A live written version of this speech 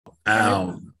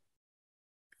And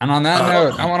on that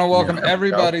note, I want to welcome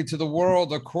everybody to the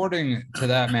world according to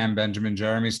that man, Benjamin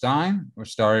Jeremy Stein. We're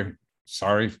sorry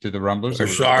to the Rumblers. We're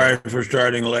sorry for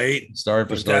starting late. Sorry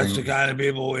for starting. That's the kind of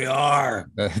people we are.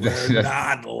 We're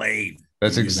not late.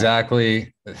 That's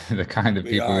exactly the kind of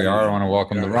people we are. I want to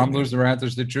welcome the Rumblers, the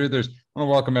Ranthers, the Truthers. I want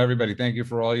to welcome everybody. Thank you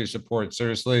for all your support.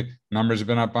 Seriously, numbers have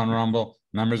been up on Rumble.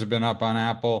 Numbers have been up on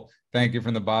Apple. Thank you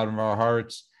from the bottom of our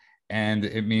hearts. And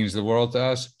it means the world to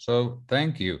us. So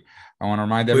thank you. I want to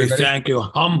remind everybody. We thank you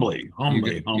humbly.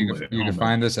 You can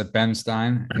find us at Ben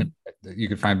Stein. You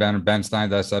can find Ben at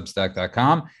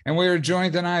benstein.substack.com. And we are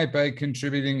joined tonight by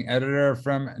contributing editor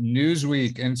from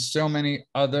Newsweek and so many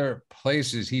other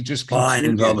places. He just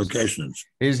fine publications.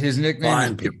 His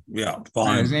nickname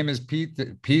fine. His name is Pete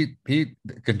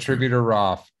Contributor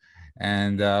Roth.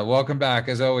 And welcome back,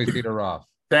 as always, Peter Roth.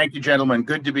 Thank you, gentlemen.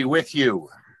 Good to be with you.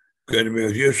 Good to be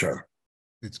with you, sir.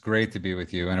 It's great to be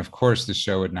with you. And of course, the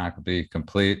show would not be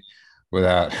complete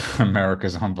without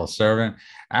America's humble servant,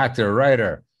 actor,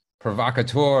 writer,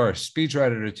 provocateur,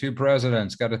 speechwriter to two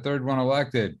presidents, got a third one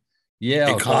elected,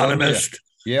 Yale, economist,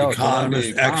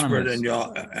 expert in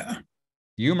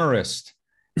humorist.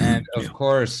 And of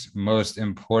course, most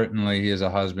importantly, he is a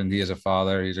husband, he is a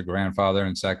father, he's a grandfather,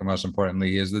 and second most importantly,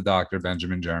 he is the Dr.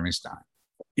 Benjamin Jeremy Stein.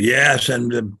 Yes,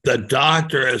 and the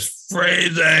doctor is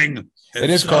freezing.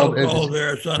 It's cold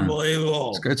there. It's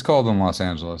unbelievable. It's cold in Los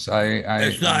Angeles.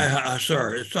 It's not,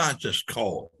 sir. It's not just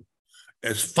cold.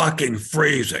 It's fucking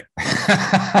freezing.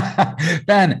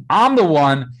 Ben, I'm the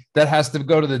one that has to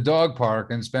go to the dog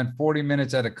park and spend 40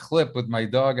 minutes at a clip with my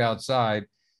dog outside.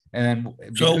 And then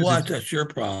so what? That's your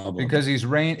problem. Because it's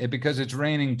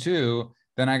raining too.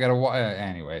 Then I got to.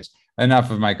 Anyways,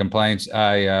 enough of my complaints.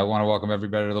 I want to welcome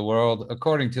everybody to the world,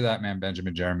 according to that man,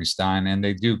 Benjamin Jeremy Stein, and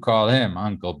they do call him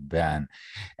Uncle Ben.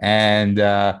 And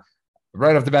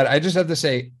right off the bat, I just have to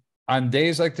say, on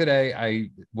days like today, I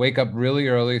wake up really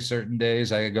early. Certain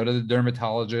days, I go to the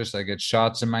dermatologist. I get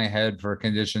shots in my head for a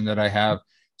condition that I have.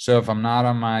 So if I'm not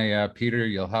on my Peter,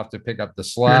 you'll have to pick up the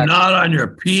slack. You're not on your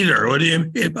Peter. What do you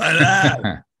mean by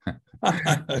that?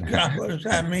 God, what does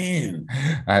that mean?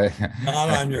 Not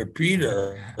on your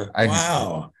Peter.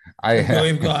 Wow.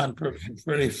 We've gone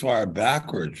pretty far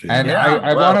backwards. And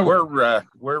yeah,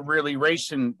 we're really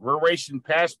racing. We're racing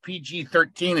past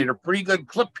PG-13 at a pretty good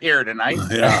clip here tonight.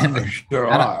 Yeah, sure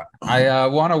are. I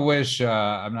want to wish.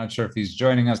 I'm not sure if he's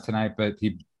joining us tonight, but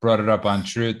he brought it up on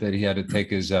Truth that he had to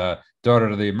take his daughter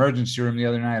to the emergency room the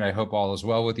other night. I hope all is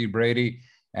well with you, Brady.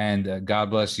 And God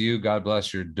bless you. God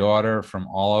bless your daughter from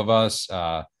all of us.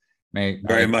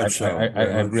 Very much so.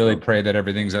 I really pray that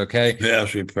everything's okay.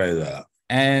 Yes, we pray that.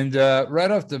 And right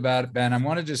off the bat, Ben, I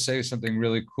want to just say something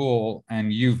really cool.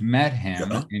 And you've met him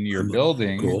in your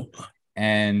building. Cool.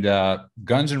 And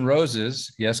Guns N'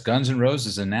 Roses, Guns N'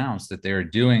 Roses announced that they are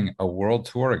doing a world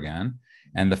tour again.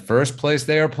 And the first place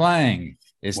they are playing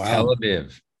is Tel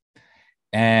Aviv.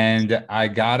 And I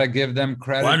got to give them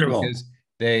credit. Wonderful. Because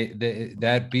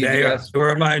that BDS. They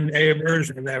were my neighbors,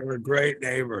 and they were great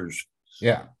neighbors.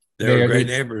 Yeah. They were great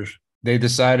neighbors. They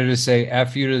decided to say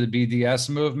F you to the BDS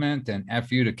movement and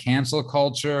F you to cancel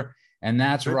culture. And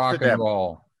that's rock and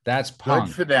roll. That's punk.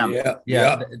 Good for them.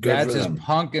 Yeah. That's as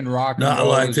punk and rock and roll. Not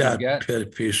like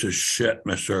that piece of shit,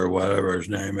 Mr. whatever his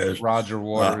name is. Roger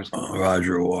Waters.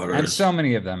 Roger Waters. And so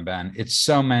many of them, Ben. It's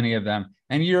so many of them.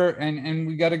 And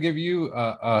we got to give you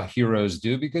a hero's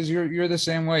due because you're the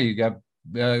same way. You got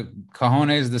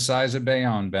cojones the size of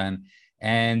Bayonne, Ben,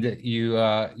 and you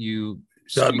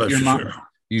speak your mind.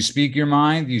 You speak your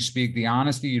mind. You speak the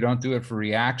honesty. You don't do it for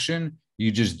reaction. You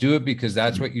just do it because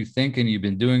that's what you think, and you've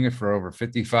been doing it for over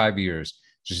 55 years.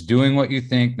 Just doing what you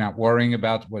think, not worrying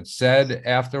about what's said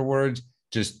afterwards.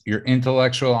 Just your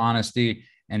intellectual honesty.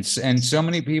 And so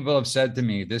many people have said to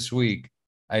me this week,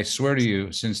 I swear to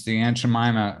you, since the Aunt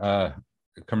Jemima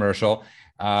commercial,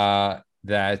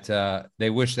 that they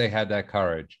wish they had that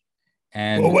courage.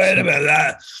 And well, wait a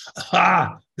minute,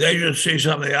 they should see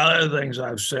some of the other things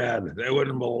I've said. They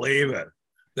wouldn't believe it.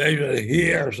 They should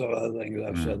hear some of the things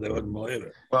I've said. They wouldn't believe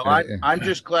it. Well, I'm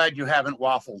just glad you haven't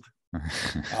waffled.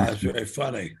 It's very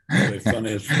funny. Very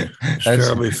funny. It's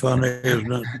terribly funny,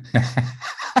 isn't it?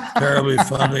 Terribly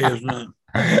funny, isn't it?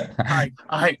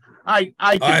 I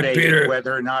debated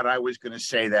whether or not I was going to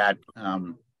say that.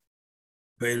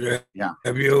 Peter, yeah.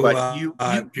 Have you?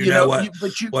 Do you know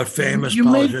what famous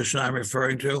politician I'm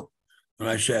referring to when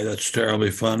I say that's terribly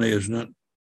funny, isn't it?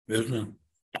 Isn't it?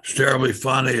 It's terribly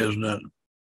funny, isn't it?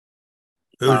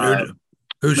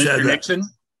 Who said that? Nixon?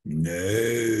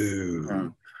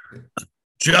 No.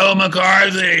 Joe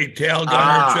McCarthy, Tail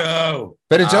Gunner Joe.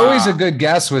 But it's always a good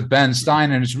guess with Ben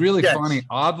Stein, and it's really funny.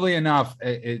 Oddly enough,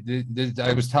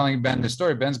 I was telling Ben the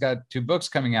story. Ben's got 2 books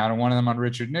coming out, and one of them on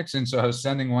Richard Nixon. So I was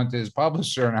sending one to his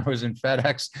publisher, and I was in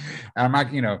FedEx, and I'm not,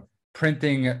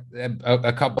 printing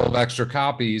a couple of extra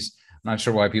copies. I'm not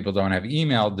sure why people don't have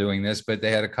email doing this, but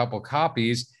they had a couple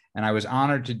copies, and I was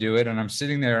honored to do it. And I'm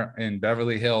sitting there in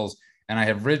Beverly Hills, and I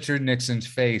have Richard Nixon's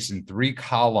face in 3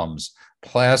 columns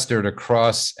plastered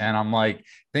across, and I'm like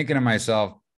thinking to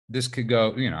myself, this could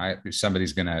go,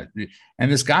 somebody's gonna.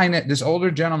 And this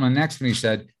older gentleman next to me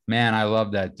said, "Man, I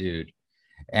love that dude."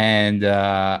 And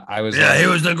I was he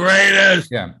was the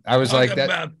greatest. Yeah, I was like that.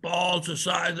 About balls the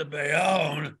size of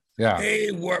Bayonne. Yeah,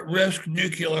 he risked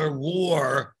nuclear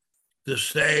war to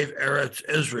save Eretz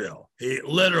Israel. He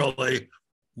literally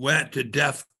went to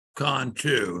DEFCON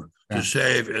 2 to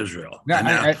save Israel.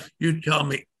 Now, you tell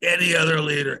me any other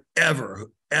leader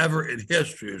ever in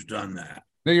history has done that.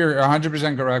 No, you're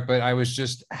 100% correct, but I was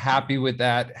just happy with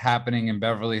that happening in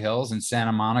Beverly Hills. In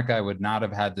Santa Monica, I would not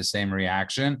have had the same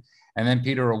reaction. And then,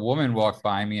 Peter, a woman walked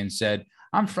by me and said,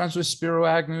 "I'm friends with Spiro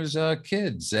Agnew's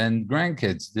kids and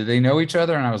grandkids. Do they know each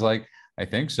other?" And I was like, "I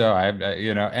think so."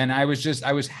 And I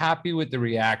was happy with the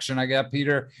reaction I got,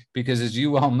 Peter, because as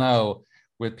you well know,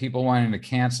 with people wanting to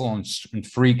cancel and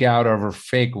freak out over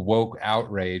fake woke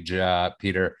outrage,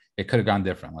 Peter, it could have gone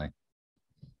differently.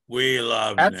 We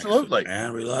love absolutely, Nixon,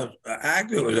 and we love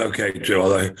Agnew was okay too.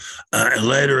 Although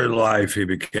later in life, he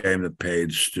became the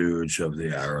paid stooge of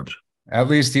the Arabs. At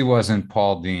least he wasn't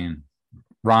Paul Dean,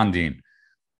 Ron Dean,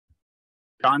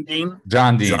 John Dean,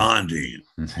 John Dean, John Dean.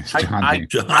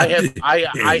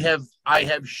 I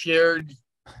have shared,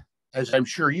 as I'm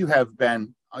sure you have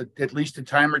been, at least a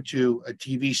time or two, a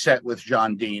TV set with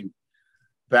John Dean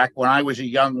back when I was a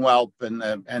young whelp,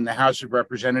 and the House of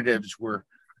Representatives were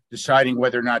deciding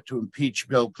whether or not to impeach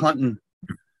Bill Clinton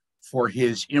for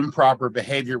his improper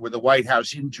behavior with a White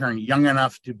House intern young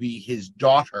enough to be his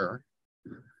daughter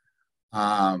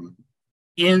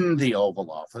in the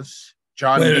Oval Office.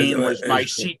 John Dean was my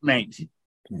seatmate.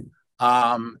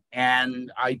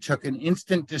 And I took an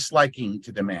instant disliking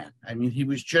to the man. I mean,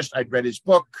 I'd read his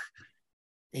book.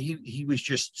 He was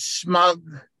just smug,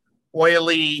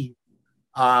 oily.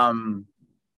 Always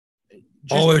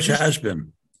has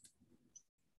been.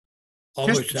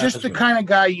 Just the kind of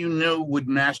guy you knew would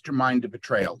mastermind a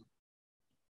betrayal.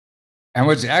 And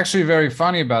what's actually very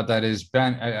funny about that is,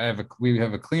 Ben, we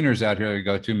have a cleaners out here we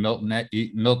go to,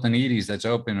 Milton Edie's, that's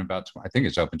open I think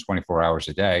it's open 24 hours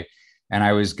a day. And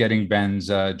I was getting Ben's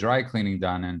dry cleaning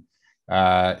done,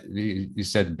 and he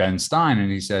said Ben Stein,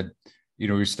 and he said,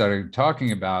 we started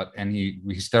talking about, and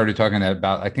we started talking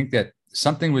about, I think that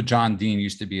something with John Dean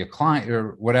used to be a client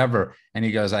or whatever, and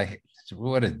he goes,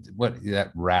 what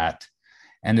that rat.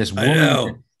 And this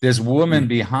woman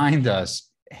behind us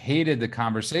hated the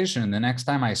conversation. And the next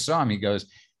time I saw him, he goes,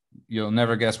 "You'll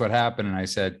never guess what happened." And I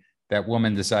said, "That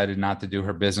woman decided not to do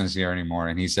her business here anymore."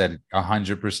 And he said,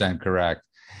 100% correct.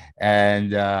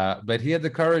 And but he had the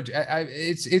courage.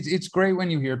 It's great when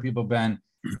you hear people, Ben,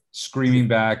 screaming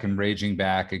back and raging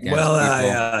back against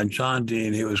people. John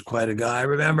Dean, he was quite a guy. I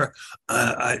remember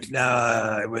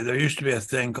there used to be a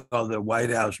thing called the White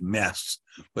House Mess,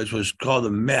 which was called the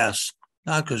Mess,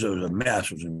 not because it was a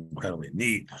mess, it was incredibly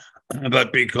neat,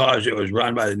 but because it was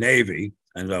run by the Navy,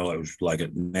 and so it was like a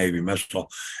Navy missile,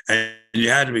 and you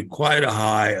had to be quite a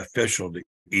high official to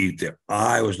eat there.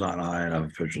 I was not a high enough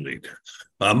official to eat there,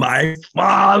 but my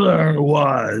father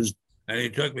was, and he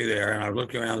took me there, and I was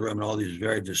looking around the room and all these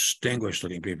very distinguished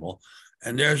looking people,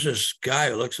 and there's this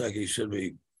guy who looks like he should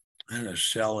be,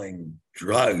 selling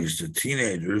drugs to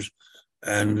teenagers,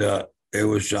 and it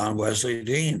was John Wesley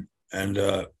Dean, and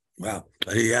wow,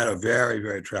 he had a very,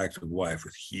 very attractive wife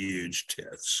with huge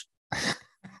tits.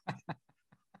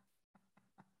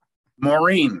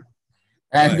 Maureen.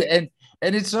 And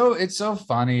it's so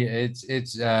funny.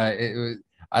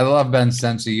 I love Ben's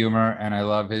sense of humor, and I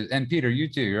love his, and Peter, you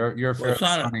too. You're very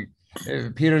funny.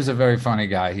 Peter's a very funny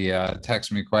guy. He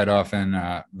texts me quite often,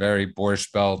 very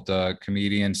Borscht Belt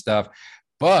comedian stuff.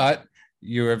 But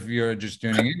if you're just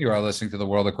tuning in, you are listening to The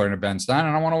World According to Ben Stein,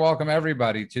 and I want to welcome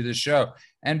everybody to the show.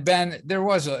 And Ben,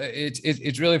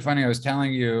 it's really funny. I was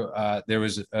telling you, there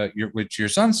was which your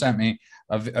son sent me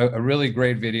a really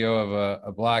great video of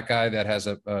a black guy that has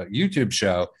a YouTube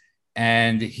show,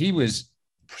 and he was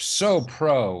so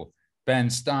pro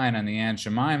Ben Stein on the Aunt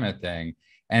Jemima thing,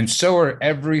 and so are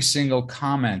every single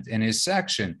comment in his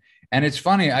section. And it's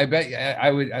funny. I bet I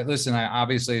would listen.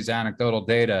 Obviously, it's anecdotal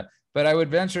data, but I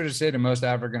would venture to say to most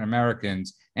African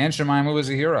Americans, Aunt Jemima was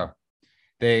a hero.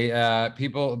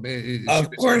 People. Of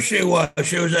course she was.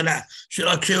 She was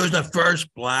the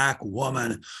first Black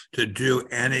woman to do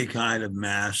any kind of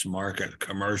mass market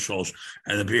commercials,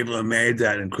 and the people who made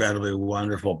that incredibly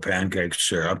wonderful pancake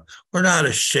syrup were not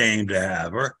ashamed to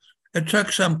have her. It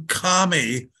took some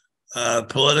commie,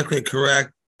 politically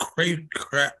correct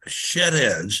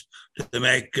shitheads to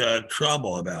make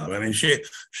trouble about it. I mean,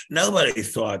 nobody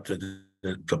thought that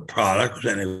the product was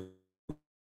any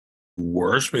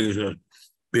worse because it was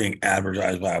being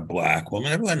advertised by a Black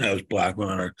woman. Everyone knows Black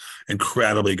women are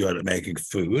incredibly good at making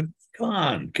food. Come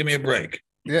on, give me a break.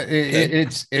 Yeah,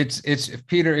 it's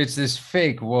Peter. It's this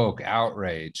fake woke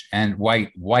outrage and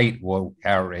white woke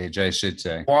outrage, I should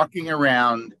say. Walking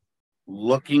around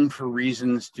looking for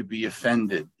reasons to be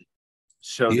offended,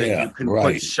 so that you can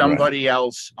put somebody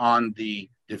else on the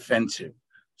defensive,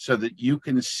 so that you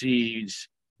can seize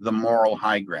the moral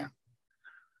high ground.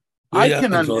 I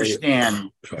can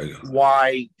understand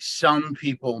why some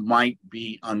people might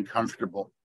be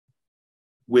uncomfortable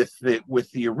with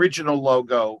the original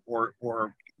logo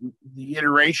or the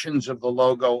iterations of the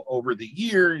logo over the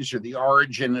years, or the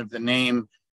origin of the name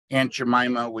Aunt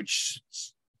Jemima, which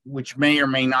may or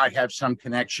may not have some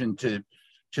connection to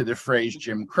the phrase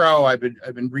Jim Crow. I've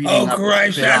been reading. Oh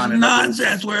Christ, that's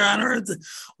nonsense. Where on earth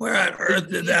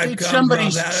did that come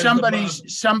from?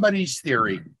 Somebody's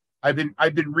theory. I've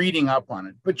been reading up on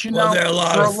it, but there are a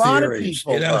lot of theories.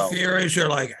 Theories are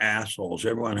like assholes.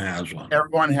 Everyone has one.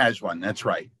 Everyone has one. That's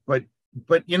right. But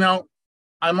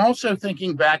I'm also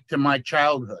thinking back to my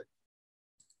childhood,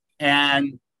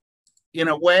 and in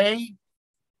a way,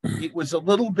 it was a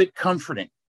little bit comforting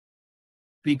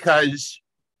because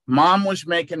Mom was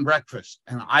making breakfast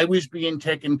and I was being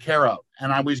taken care of,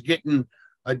 and I was getting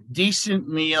a decent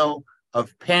meal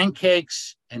of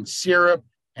pancakes and syrup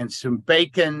and some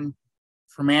bacon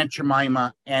from Aunt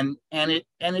Jemima, and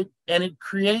it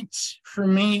creates for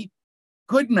me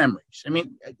good memories. I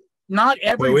mean, not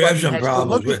everybody has to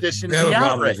look at this and be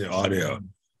outraged. With the audio.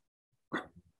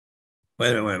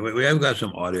 Wait a minute, we have got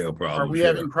some audio problems. Are we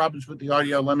having problems with the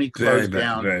audio? Let me close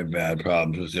down. Very bad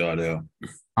problems with the audio.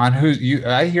 On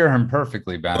I hear him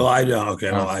perfectly, Ben. Well, I don't.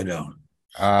 Okay, no, I don't.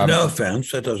 No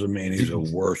offense. That doesn't mean he's a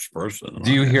worse person.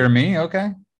 Do you hear me?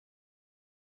 Okay.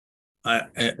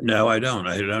 No, I don't.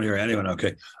 I don't hear anyone.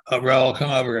 Okay. Raul,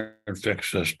 come over and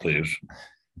fix this, please.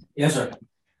 Yes, sir.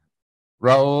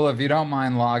 Raul, if you don't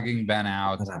mind logging Ben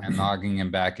out and logging him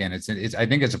back in, it's. I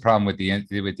think it's a problem with the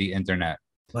internet.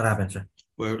 What happened, sir?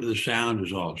 Where the sound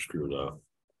is all screwed up.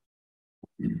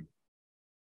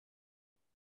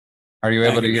 Are you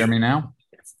able to hear me now?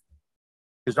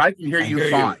 Because I can hear you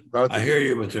fine. I hear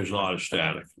you, but there's a lot of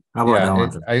static.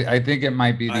 I think it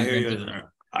might be. I hear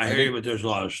you, but there's a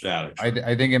lot of static.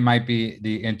 I think it might be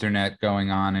the internet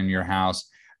going on in your house,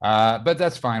 but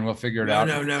that's fine. We'll figure it out.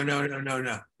 No.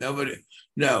 Nobody.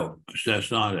 No,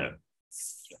 that's not it.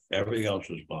 Everything else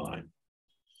is fine.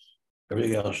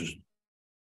 Everything else is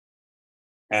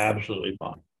absolutely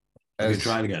fine. You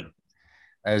try it again.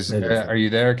 Are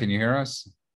you there? Can you hear us?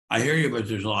 I hear you, but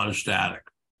there's a lot of static.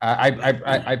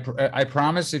 I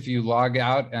promise if you log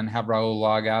out and have Raul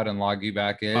log out and log you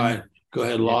back in. All right, go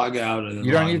ahead, log out. And then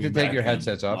you don't need to take your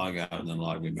headsets off. Log out and then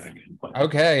log me back in.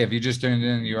 Okay, if you just tuned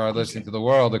in, you are listening to The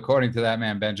World According to that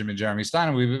man, Benjamin Jeremy Stein.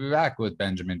 And we will be back with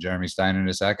Benjamin Jeremy Stein in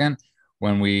a second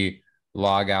when we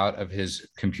log out of his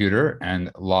computer and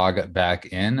log back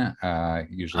in.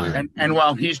 Usually, and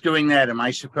while he's doing that, am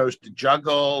I supposed to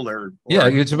juggle or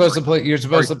you're supposed to play. You're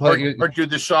supposed to play, or do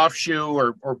the soft shoe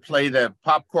or play the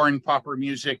popcorn popper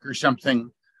music or something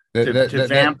to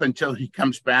vamp until he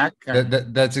comes back.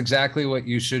 That's exactly what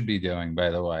you should be doing, by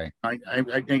the way. I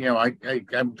think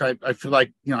I feel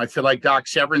like Doc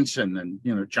Severinsen,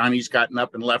 and Johnny's gotten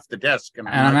up and left the desk, and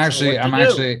I'm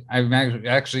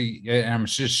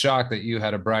just shocked that you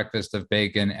had a breakfast of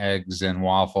bacon, eggs, and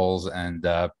waffles and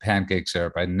pancake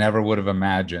syrup. I never would have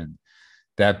imagined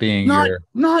that being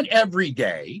not every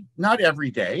day,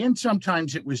 and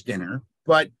sometimes it was dinner,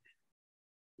 but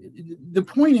the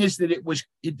point is that it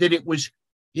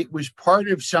was part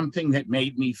of something that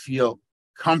made me feel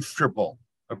comfortable,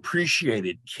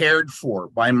 appreciated, cared for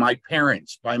by my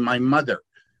parents, by my mother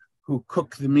who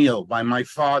cooked the meal, by my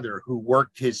father who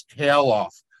worked his tail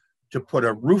off to put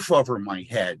a roof over my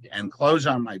head and clothes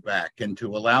on my back and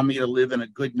to allow me to live in a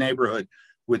good neighborhood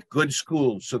with good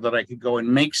schools so that I could go and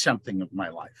make something of my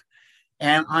life.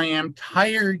 And I am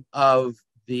tired of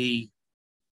the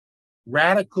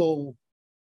radical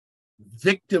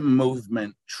victim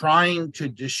movement trying to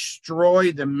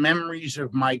destroy the memories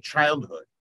of my childhood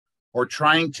or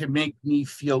trying to make me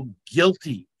feel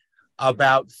guilty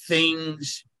about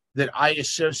things that I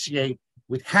associate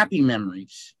with happy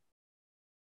memories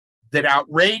that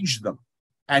outrage them,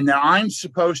 and that I'm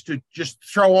supposed to just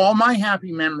throw all my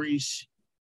happy memories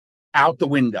out the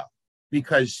window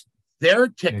because they're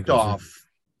ticked off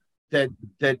that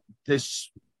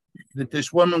this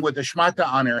woman with a schmata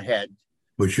on her head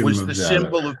was the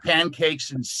symbol of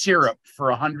pancakes and syrup for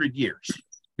 100 years.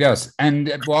 Yes,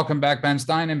 and welcome back, Ben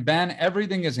Stein. And Ben,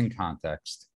 everything is in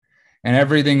context, and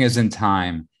everything is in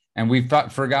time, and we've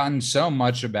forgotten so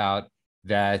much about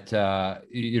that.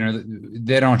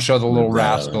 They don't show the little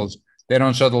rascals. They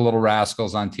don't show the little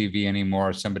rascals on TV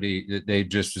anymore. They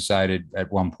just decided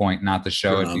at one point not to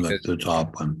show it because the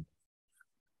top one.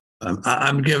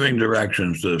 I'm giving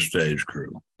directions to the stage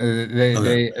crew.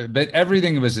 But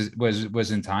everything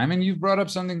was in time. And you brought up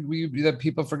something that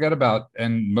people forget about,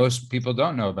 and most people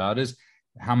don't know about, is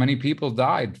how many people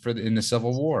died in the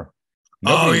Civil War.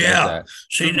 Nobody knows that.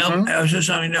 See, that was just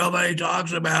something nobody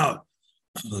talks about.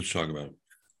 Let's talk about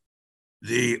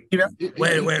it.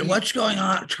 Wait, what's going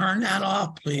on? Turn that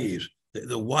off, please.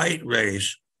 The white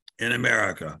race in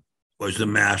America was the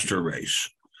master race.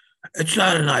 It's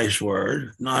not a nice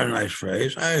word, not a nice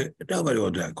phrase. Nobody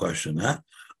would question that.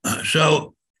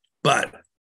 So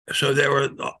there were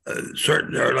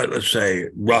let's say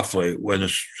roughly when the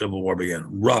Civil War began,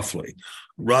 roughly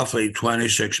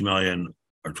 26 million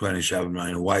or 27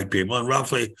 million white people and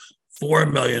roughly 4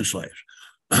 million slaves.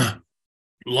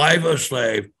 Life of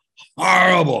slave,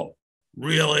 horrible,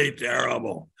 really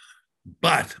terrible,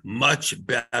 but much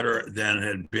better than it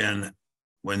had been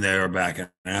when they were back in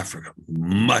Africa.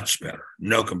 Much better,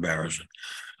 no comparison.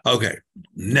 Okay,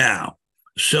 now,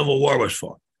 Civil War was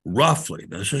fought. Roughly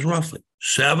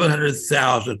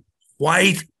 700,000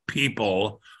 white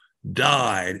people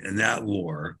died in that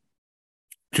war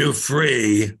to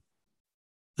free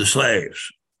the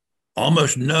slaves.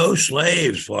 Almost no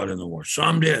slaves fought in the war.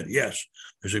 Some did, yes.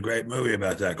 There's a great movie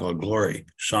about that called Glory.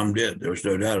 Some did, there was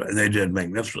no doubt. And they did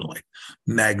magnificently.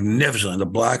 The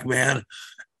black man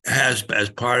has,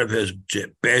 as part of his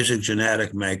basic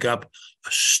genetic makeup, a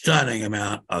stunning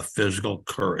amount of physical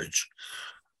courage.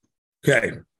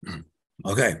 Okay.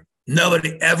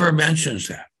 Nobody ever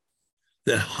mentions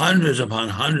that hundreds upon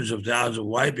hundreds of thousands of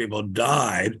white people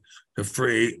died to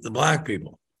free the black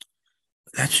people.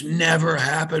 That's never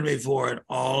happened before in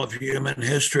all of human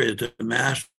history, that the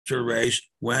master race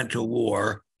went to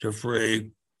war to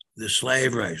free the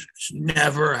slave race. It's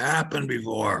never happened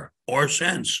before or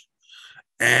since.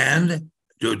 And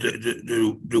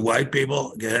do white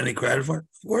people get any credit for it?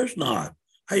 Of course not.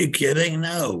 Are you kidding?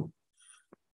 No.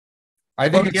 I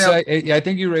think I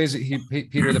think you raise it,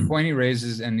 Peter. The point he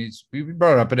raises, and we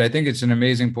brought it up, but I think it's an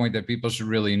amazing point that people should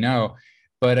really know.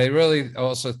 But I really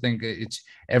also think it's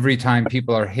every time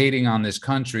people are hating on this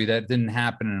country, that didn't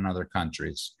happen in other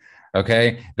countries.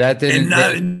 Okay, that didn't.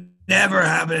 Never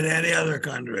happened in any other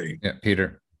country. Yeah,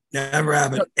 Peter. Never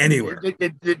happened anywhere.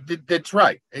 That's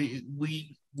right.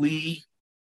 We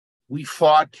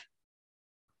fought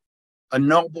a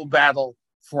noble battle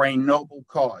for a noble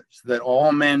cause, that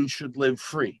all men should live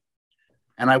free.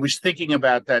 And I was thinking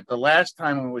about that the last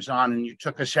time I was on, and you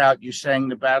took us out. You sang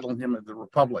the battle hymn of the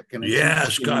Republic, and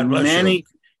yes, God bless you.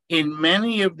 In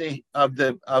many of the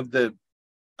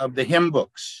hymn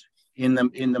books in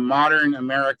the modern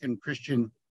American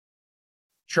Christian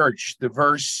church, the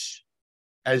verse,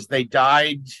 "As they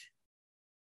died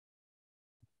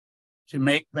to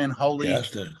make men holy,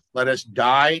 yes, let us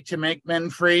die to make men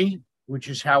free," which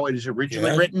is how it is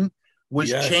originally written, was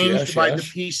changed by the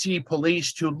PC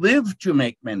police to "live to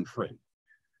make men free,"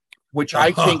 which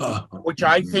I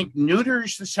think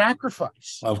neuters the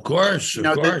sacrifice. Of course,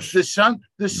 of course.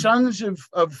 The sons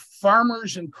of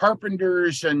farmers and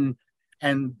carpenters and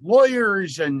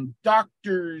lawyers and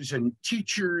doctors and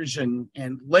teachers and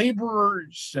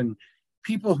laborers and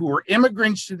people who were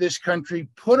immigrants to this country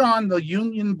put on the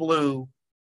Union blue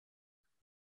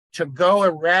to go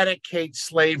eradicate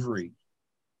slavery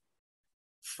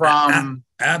from...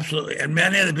 Absolutely. And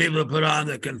many of the people who put on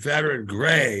the Confederate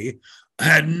gray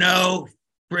had no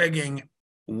frigging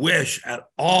wish at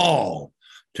all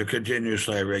to continue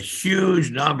slavery. A huge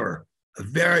number, a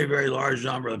very, very large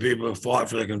number of the people who fought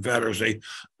for the Confederacy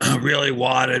really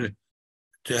wanted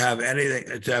to have anything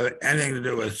to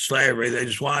do with slavery. They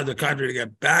just wanted the country to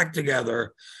get back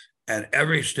together and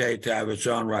every state to have its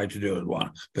own right to do what it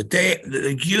wanted. But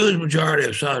the huge majority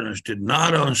of Southerners did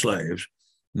not own slaves,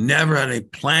 never had any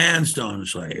plans to own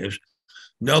slaves.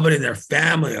 Nobody in their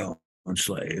family owned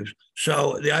slaves.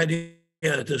 So the idea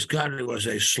that this country was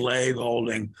a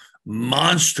slave-holding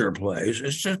monster place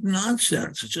is just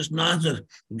nonsense. It's just nonsense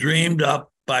dreamed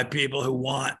up by people who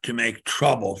want to make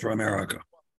trouble for America.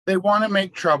 They want to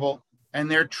make trouble. and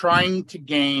they're trying to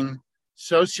gain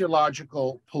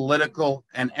sociological, political,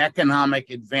 and economic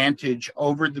advantage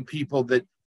over the people that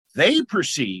they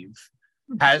perceive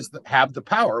have the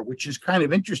power, which is kind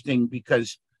of interesting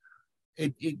because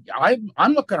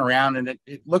I'm looking around and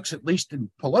it looks, at least in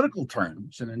political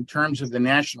terms and in terms of the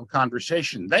national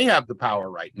conversation, they have the power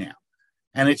right now.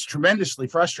 And it's tremendously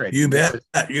frustrating. You bet.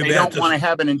 They don't want to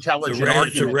have an intelligent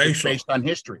argument that's based on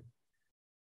history.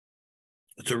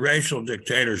 It's a racial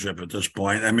dictatorship at this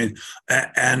point. I mean,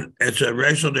 and it's a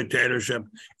racial dictatorship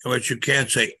in which you can't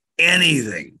say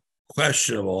anything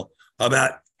questionable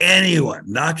about anyone,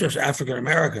 not just African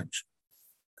Americans.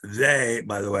 They,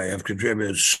 by the way, have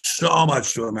contributed so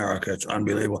much to America. It's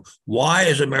unbelievable. Why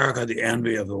is America the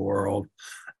envy of the world?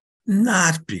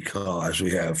 Not because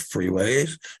we have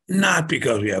freeways, not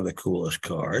because we have the coolest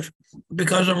cars,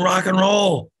 because of rock and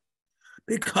roll.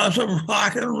 Because of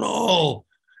rock and roll.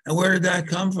 And where did that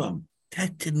come from?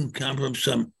 That didn't come from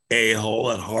some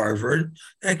a-hole at Harvard.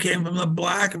 That came from the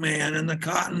black man in the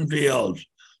cotton fields.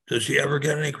 Does he ever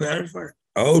get any credit for it?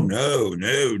 Oh, no,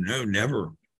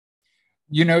 never.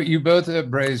 You know, you both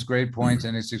have raised great points,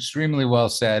 and it's extremely well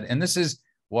said. And this is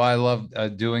why I love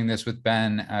doing this with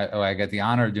Ben. I get the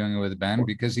honor of doing it with Ben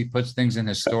because he puts things in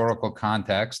historical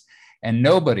context, and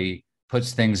nobody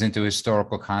puts things into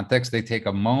historical context. They take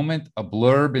a moment, a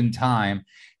blurb in time,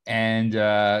 and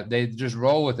they just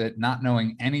roll with it, not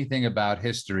knowing anything about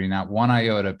history, not one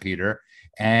iota, Peter.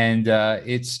 And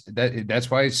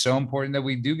that's why it's so important that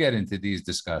we do get into these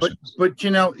discussions. But you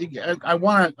know, I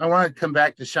want to come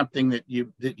back to something that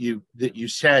you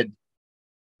said,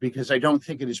 because I don't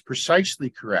think it is precisely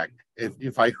correct.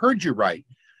 If I heard you right,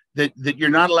 that you're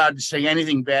not allowed to say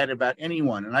anything bad about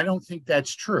anyone, and I don't think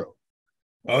that's true.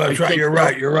 Oh, that's right. You're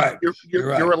right.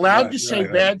 You're allowed to say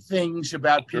bad things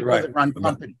about people that run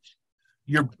companies.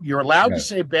 You're allowed to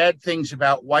say bad things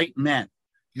about white men.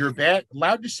 You're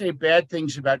allowed to say bad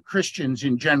things about Christians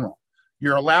in general.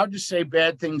 You're allowed to say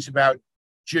bad things about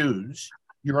Jews.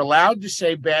 You're allowed to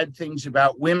say bad things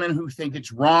about women who think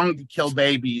it's wrong to kill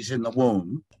babies in the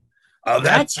womb. Oh,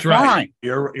 that's right. Fine.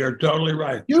 You're totally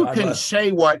right. You can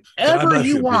say whatever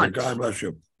you want. God bless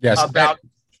you. Yes. About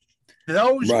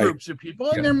those groups of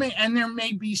people, and there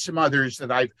may be some others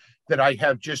that I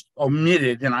have just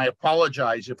omitted, and I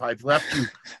apologize if I've left you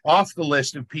off the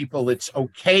list of people it's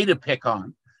okay to pick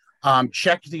on.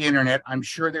 Check the internet. I'm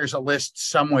sure there's a list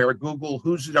somewhere. Google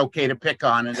who's it okay to pick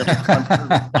on, and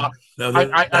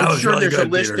I'm sure there's a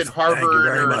list at Harvard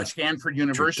or at Stanford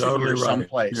University or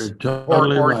someplace,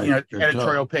 or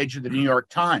editorial page of the New York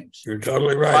Times. You're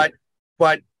totally right.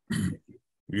 But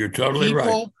you're totally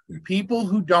right. People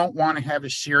who don't want to have a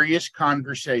serious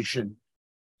conversation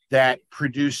that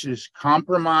produces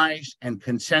compromise and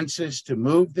consensus to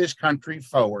move this country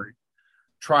forward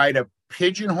try to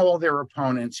pigeonhole their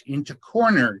opponents into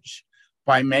corners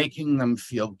by making them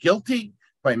feel guilty,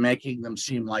 by making them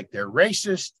seem like they're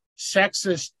racist,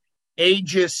 sexist,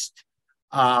 ageist,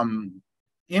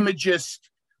 imagist,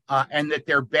 and that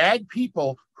they're bad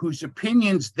people whose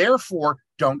opinions, therefore,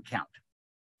 don't count.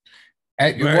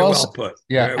 Well put.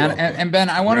 Yeah, and Ben,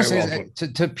 I want to say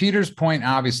to Peter's point,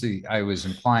 obviously I was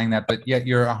implying that, but yet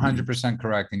you're 100%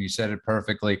 correct, and you said it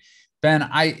perfectly. Ben,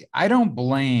 I don't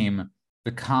blame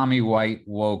the commie white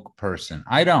woke person.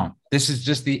 I don't. This is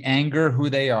just the anger who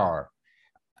they are.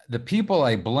 The people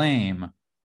I blame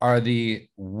are the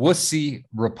wussy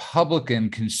Republican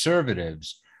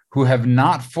conservatives who have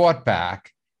not fought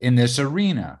back in this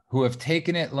arena, who have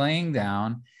taken it laying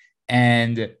down,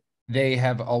 and they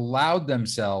have allowed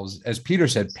themselves, as Peter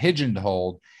said,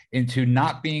 pigeonholed into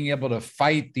not being able to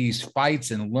fight these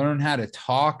fights and learn how to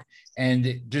talk. And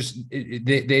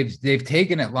they've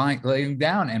taken it laying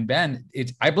down. And Ben,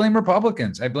 I blame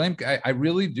Republicans. I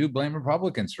really do blame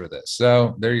Republicans for this.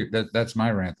 So that's my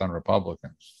rant on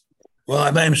Republicans. Well,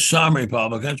 I blame some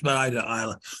Republicans, but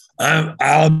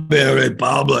I'll be a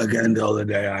Republican until the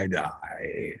day I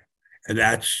die. And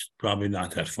that's probably not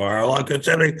that far along,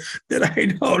 considering that I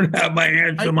don't have my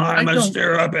Aunt Jemima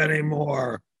stirrup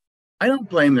anymore. I don't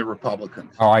blame the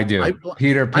Republicans. Oh, I do.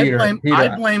 Peter.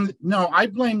 I blame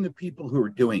the people who are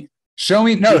doing it. Show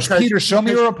me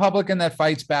a Republican that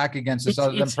fights back against this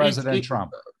other than President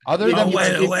Trump. Wait.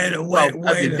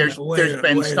 There's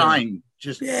Ben Stein.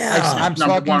 I'm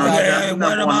talking about.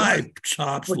 What am I?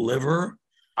 Chopped liver?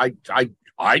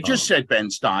 I just said Ben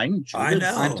Stein. I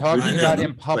know. I'm talking about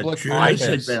in public. I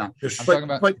said Ben.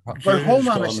 But hold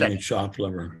on a second. Chopped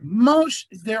liver.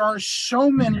 There are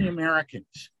so many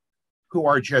Americans who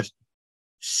are just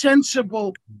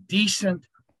sensible, decent,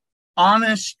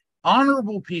 honest,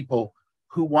 honorable people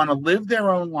who want to live their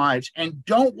own lives and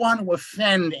don't want to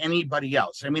offend anybody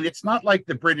else. I mean, it's not like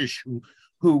the British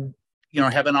who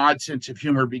have an odd sense of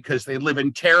humor because they live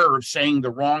in terror of saying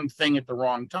the wrong thing at the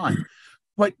wrong time.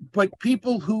 But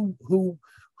people who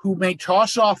may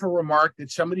toss off a remark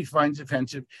that somebody finds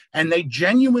offensive, and they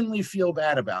genuinely feel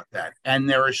bad about that. And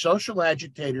there are social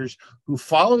agitators who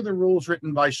follow the rules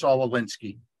written by Saul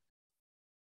Alinsky,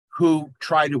 who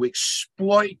try to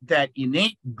exploit that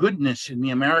innate goodness in the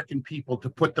American people to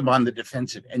put them on the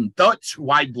defensive. And that's who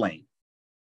I blame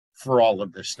for all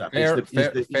of this stuff.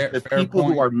 The people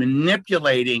who are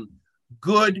manipulating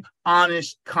good,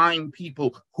 honest, kind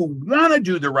people who want to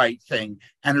do the right thing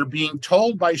and are being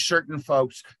told by certain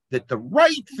folks that the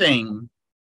right thing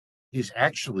is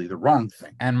actually the wrong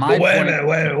thing. And wait a minute.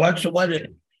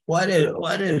 What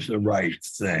is the right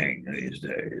thing these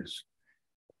days?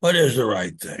 What is the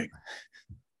right thing?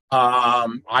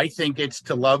 I think it's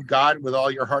to love God with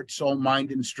all your heart, soul, mind,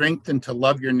 and strength, and to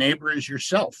love your neighbor as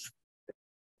yourself.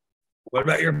 What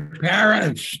about your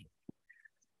parents?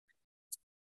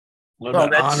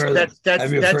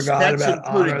 Have you forgot about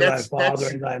honor thy father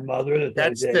and thy mother?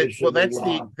 That's in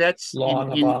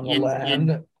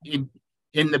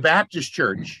the Baptist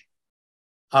church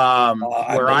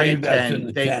where I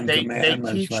attend. They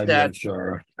teach that.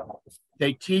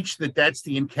 They teach that that's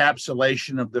the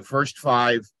encapsulation of the first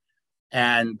 5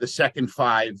 and the second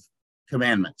 5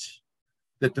 commandments.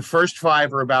 That the first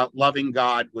 5 are about loving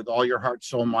God with all your heart,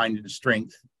 soul, mind, and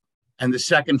strength. And the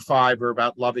second 5 are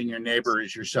about loving your neighbor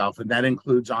as yourself. And that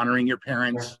includes honoring your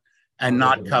parents and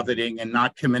not coveting and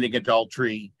not committing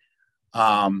adultery.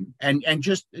 And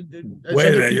just wait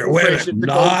a minute,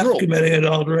 not committing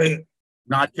adultery.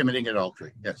 Not committing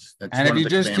adultery. Yes. That's and if you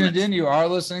just tuned in, you are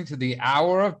listening to the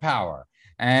Hour of Power.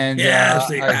 And yes,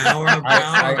 the Hour of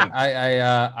Power.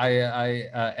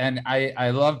 I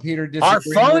love Peter. Our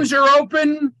phones are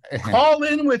open. Call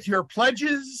in with your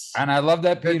pledges. And I love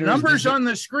that Peter. Numbers on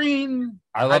the screen.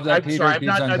 I love that Peter. I'm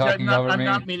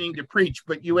not meaning to preach,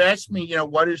 but you asked me,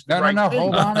 what is the right thing?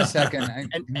 Hold on a second.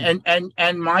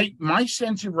 and my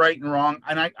sense of right and wrong,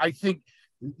 and I think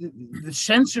the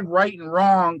sense of right and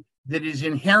wrong that is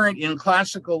inherent in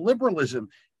classical liberalism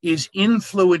is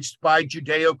influenced by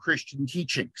Judeo-Christian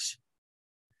teachings.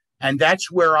 And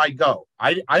that's where I go.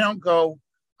 I don't go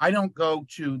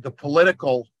to the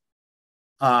political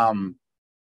books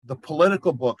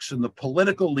and the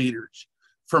political leaders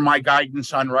for my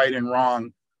guidance on right and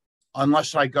wrong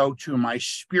unless I go to my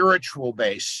spiritual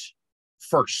base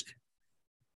first.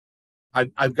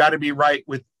 I've got to be right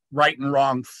with right and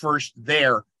wrong first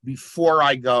there before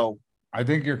I go. I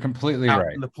think you're completely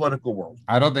right. In the political world.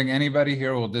 I don't think anybody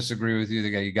here will disagree with you.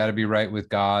 You got to be right with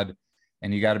God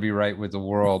and you got to be right with the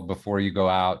world before you go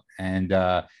out. And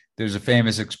there's a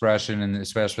famous expression, and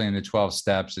especially in the 12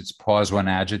 steps, it's pause when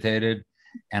agitated.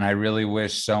 And I really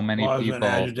wish so many people when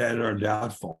agitated or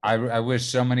doubtful. I wish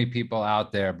so many people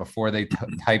out there before they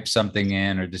type something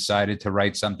in or decided to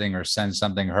write something or send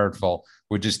something hurtful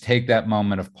would just take that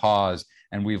moment of pause.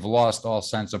 And we've lost all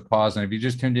sense of pause. And if you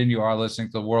just tuned in, you are listening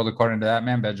to The World According to That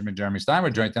Man, Benjamin Jeremy Stein. We're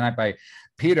joined tonight by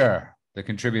Peter, the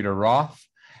contributor Roth,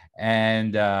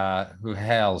 and who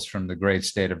hails from the great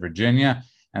state of Virginia.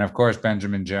 And of course,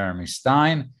 Benjamin Jeremy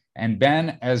Stein. And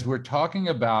Ben, as we're talking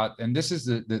about, and this is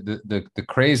the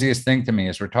craziest thing to me,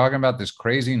 is we're talking about this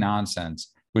crazy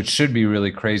nonsense, which should be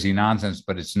really crazy nonsense,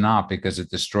 but it's not because it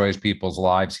destroys people's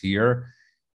lives here.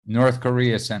 North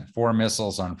Korea sent 4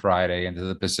 missiles on Friday into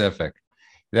the Pacific.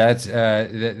 That's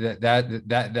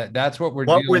that's what we're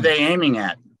doing. What were they aiming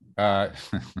at?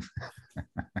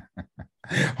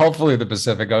 Hopefully the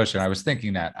Pacific Ocean. I was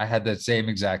thinking that. I had that same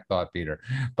exact thought, Peter,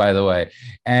 by the way.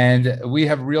 And we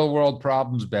have real world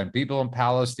problems, Ben. People in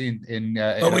Palestine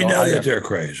but we know that they're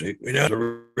crazy. We know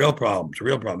the real problem. It's a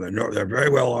real problem. They're very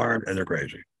well armed and they're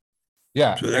crazy.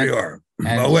 Yeah. So there you are.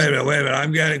 Oh, wait a minute.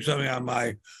 I'm getting something on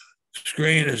my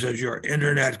screen that says your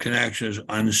internet connection is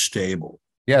unstable.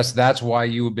 Yes, that's why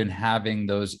you've been having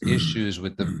those issues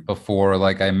with before,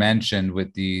 like I mentioned,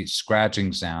 with the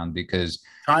scratching sound, because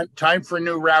time for a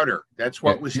new router. That's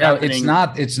what was happening. It's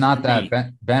not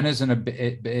that. Ben is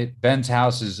Ben's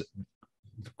house is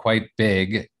quite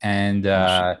big, and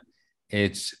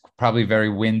it's probably very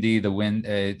windy. The wind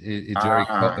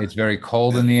it's very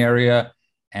cold in the area,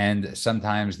 and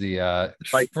sometimes the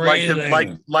like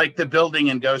the building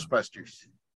in Ghostbusters.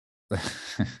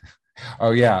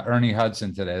 Oh yeah, Ernie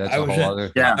Hudson today. That's a whole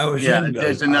other. Yeah,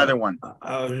 there's another one.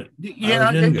 And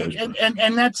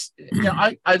that's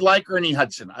I like Ernie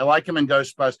Hudson. I like him in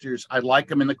Ghostbusters. I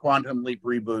like him in the Quantum Leap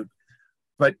reboot.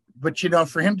 But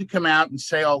for him to come out and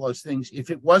say all those things, if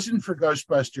it wasn't for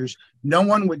Ghostbusters, no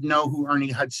one would know who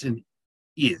Ernie Hudson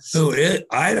is. Who is?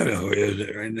 I don't know who is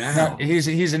it right now. No,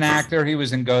 he's an actor. He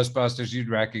was in Ghostbusters. You'd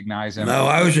recognize him. No,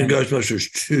 I was in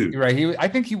Ghostbusters 2. Right. I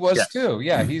think he was too.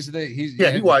 Yeah. He was.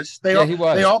 He was.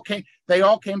 They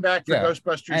all came back for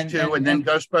Ghostbusters 2, and then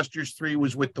Ghostbusters 3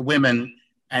 was with the women,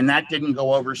 and that didn't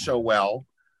go over so well.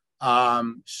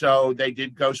 So they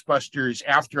did Ghostbusters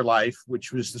Afterlife,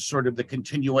 which was the sort of the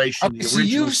continuation of the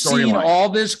original storyline. So you've seen all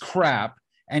this crap,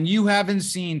 and you haven't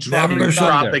seen Tropic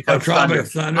Thunder. Tropic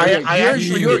Thunder. I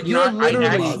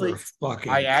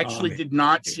actually did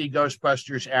not see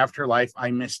Ghostbusters Afterlife.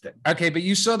 I missed it. Okay, but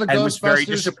you saw the Ghostbusters. Was very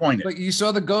disappointed. But you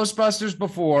saw the Ghostbusters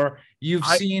before.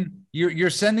 You're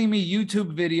sending me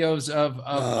YouTube videos of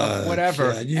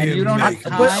whatever, and you don't have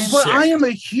time. But I am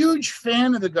a huge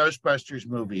fan of the Ghostbusters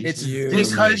movies. It's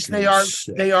because they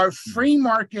are free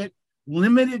market,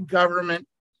 limited government.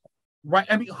 Right.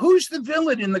 I mean, who's the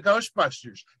villain in the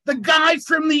Ghostbusters? The guy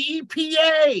from the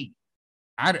EPA.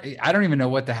 I don't even know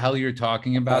what the hell you're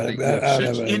talking about.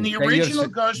 In the original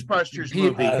Ghostbusters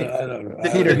movie.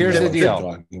 Peter, here's the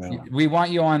deal. We want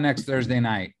you on next Thursday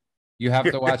night. You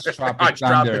have to watch Tropic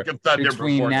Thunder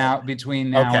between now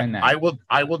and then. I will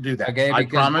do that. Okay, I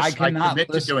promise. I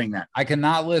commit to doing that. I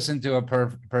cannot listen to a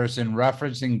person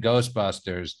referencing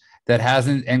Ghostbusters that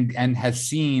hasn't and has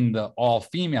seen the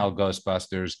all-female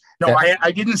Ghostbusters. No,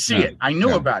 I didn't see it. I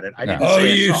knew about it. I didn't. Oh,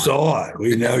 you saw it.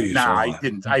 We know you saw it. No,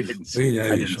 I didn't see it. We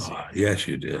know you saw it. Yes,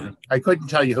 you did. I couldn't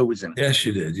tell you who was in it. Yes,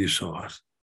 you did. You saw it.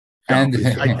 And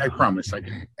I promise I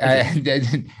did.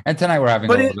 And tonight we're having.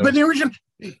 But the original,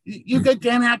 you get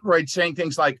Dan Aykroyd saying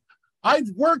things like, "I've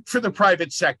worked for the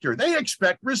private sector. They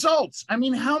expect results." I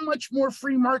mean, how much more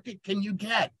free market can you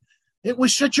get? It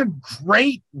was such a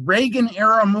great Reagan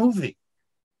era movie.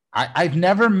 I've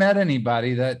never met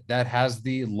anybody that has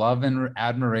the love and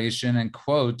admiration and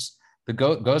quotes the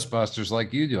Ghostbusters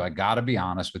like you do. I got to be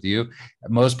honest with you.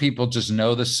 Most people just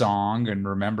know the song and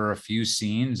remember a few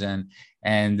scenes and who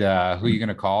you're going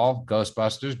to call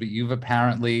Ghostbusters, but you've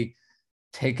apparently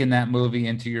taken that movie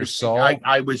into your soul.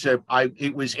 It was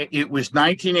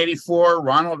 1984.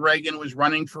 Ronald Reagan was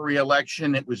running for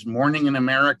re-election. It was morning in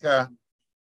America.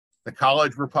 The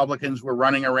college Republicans were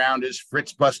running around as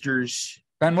Fritz Busters.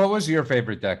 Ben, what was your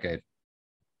favorite decade?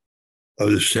 Oh,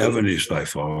 the 70s by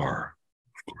far.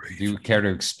 Great. Do you care to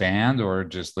expand or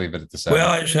just leave it at the 70s?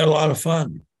 Well, I just had a lot of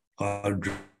fun. A lot of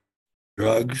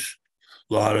drugs,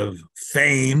 a lot of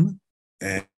fame.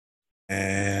 And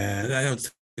I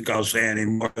don't think I'll say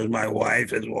anymore because my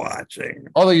wife is watching.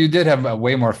 Although you did have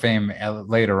way more fame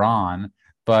later on.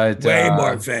 But way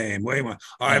more fame, way more.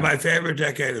 All right, my favorite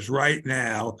decade is right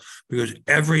now because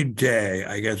every day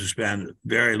I get to spend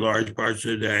very large parts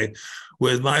of the day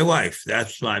with my wife.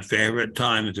 That's my favorite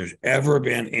time that there's ever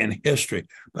been in history.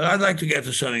 But I'd like to get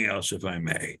to something else, if I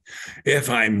may.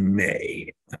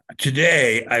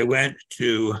 Today, I went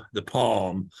to the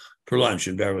Palm for lunch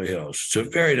in Beverly Hills. It's a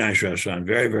very nice restaurant,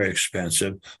 very, very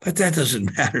expensive, but that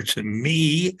doesn't matter to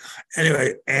me.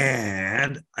 Anyway,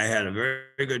 and I had a very,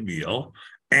 very good meal.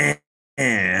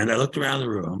 And I looked around the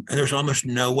room, and there was almost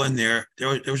no one there.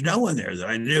 There was no one there that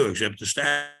I knew except the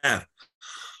staff.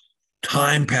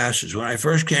 Time passes. When I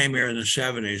first came here in the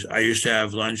 70s, I used to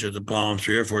have lunch at the Palm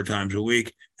 3 or 4 times a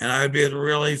week, and I would be with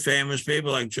really famous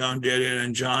people like Joan Didion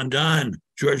and John Dunn,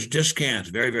 George Discant,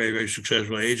 very, very, very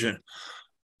successful agent.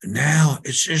 Now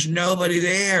it's just nobody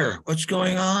there. What's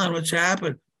going on? What's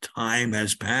happened? Time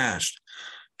has passed.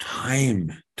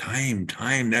 Time.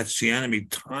 That's the enemy.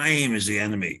 Time is the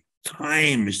enemy.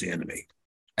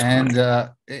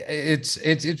 And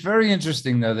it's very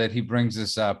interesting though that he brings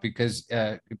this up because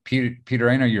Peter,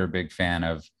 I know you're a big fan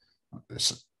of.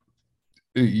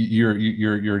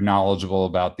 You're knowledgeable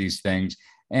about these things,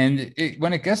 and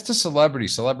when it gets to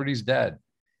celebrity's dead.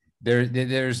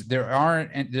 There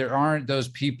aren't those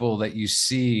people that you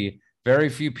see. Very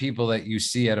few people that you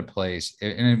see at a place,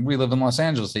 and we live in Los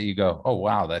Angeles, that you go, oh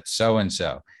wow, that's so and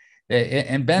so.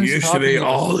 And Ben used to be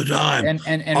all the time,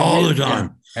 and all the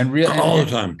time.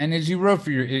 And as you wrote for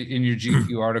your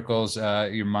GQ articles,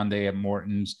 your Monday at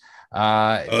Morton's,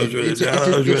 those were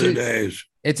the days.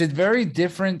 It's a very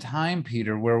different time,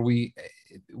 Peter, where we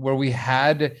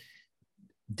had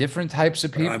different types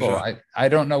of people. I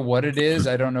don't know what it is.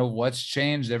 I don't know what's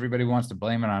changed. Everybody wants to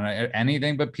blame it on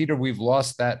anything, but Peter, we've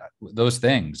lost those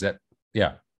things.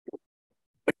 Yeah,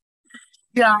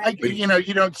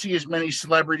 you don't see as many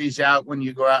celebrities out when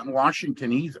you go out in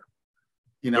Washington either.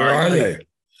 Where are they?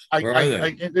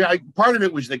 Part of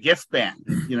it was the gift ban.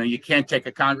 You can't take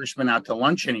a congressman out to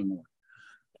lunch anymore.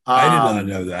 I did not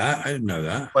know that. I didn't know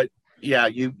that. But yeah,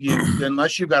 you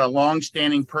unless you've got a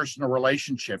long-standing personal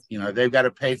relationship, they've got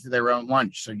to pay for their own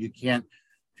lunch. So you can't,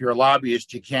 if you're a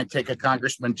lobbyist, you can't take a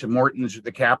congressman to Morton's or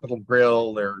the Capitol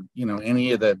Grill or, you know,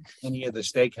 any of the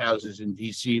steakhouses in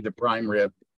DC, the prime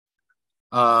rib.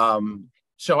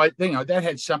 So I think, you know, that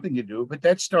had something to do, but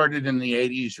that started in the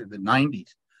 80s or the 90s.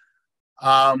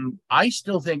 I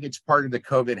still think it's part of the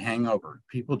COVID hangover.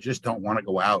 People just don't want to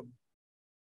go out.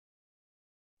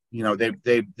 You know,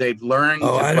 they've learned to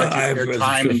budget their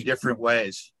time in different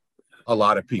ways. A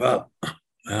lot of people.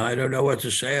 Well, I don't know what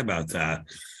to say about that.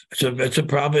 It's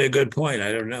probably a good point.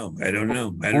 I don't know. We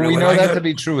know that to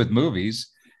be true with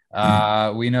movies.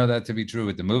 We know that to be true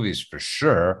with the movies for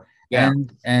sure. Yeah.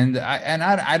 And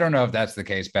I don't know if that's the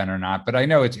case, Ben, or not, but I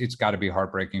know it's got to be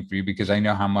heartbreaking for you because I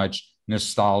know how much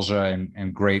nostalgia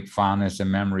and great fondness and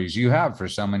memories you have for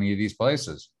so many of these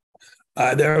places.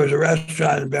 There was a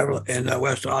restaurant in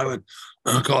West Hollywood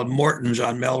called Morton's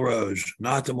on Melrose,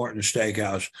 not the Morton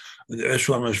Steakhouse. This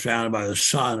one was founded by the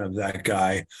son of that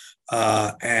guy,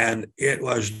 and it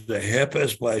was the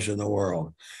hippest place in the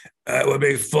world. It would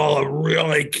be full of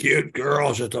really cute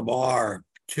girls at the bar,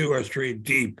 2 or 3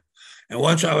 deep. And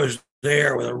once I was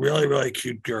there with a really, really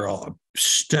cute girl, a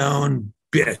stone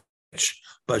bitch,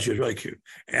 but she was really cute.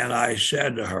 And I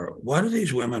said to her, what do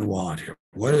these women want here?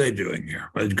 What are they doing here?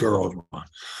 What do girls want?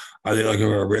 Are they looking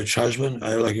for a rich husband?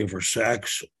 Are they looking for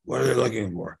sex? What are they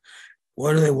looking for?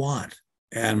 What do they want?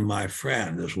 And my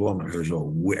friend, this woman who's a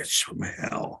witch from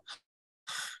hell,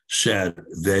 said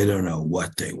they don't know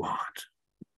what they want.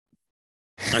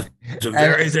 It's a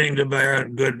very good thing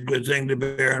to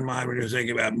bear in mind when you're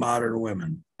thinking about modern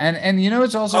women. And you know,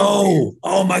 it's also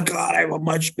oh my God, I have a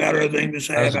much better thing to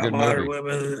say about modern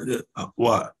women.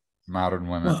 What? Modern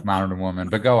women.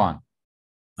 But go on.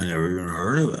 I never even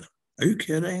heard of it. Are you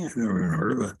kidding? I've never even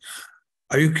heard of it.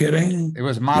 Are you kidding? It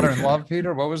was Modern Love,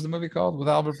 Peter. What was the movie called with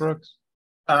Albert Brooks?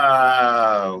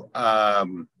 Come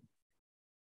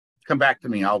back to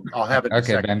me. I'll have it.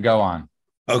 Okay, Ben, go on.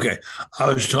 Okay. I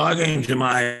was talking to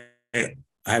I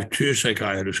have 2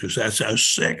 psychiatrists because that's how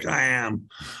sick I am.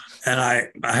 And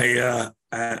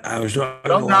I was talking.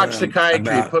 Don't knock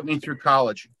psychiatry. Put me through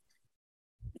college.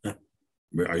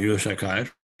 Are you a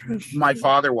psychiatrist? My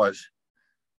father was.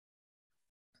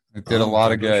 It did a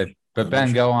lot of good. But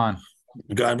Ben, go on.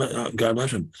 God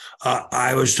bless him.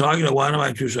 I was talking to one of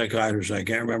my 2 psychiatrists. I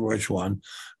can't remember which one.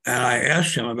 And I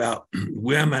asked him about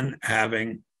women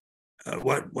having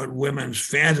what women's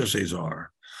fantasies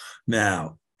are.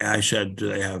 Now, I said, do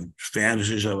they have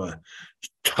fantasies of a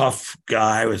tough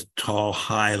guy with tall,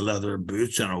 high leather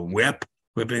boots and a whip,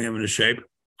 whipping them into shape?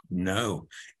 No.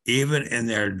 Even in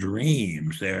their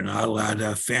dreams, they are not allowed to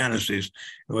have fantasies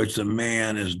in which the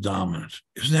man is dominant.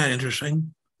 Isn't that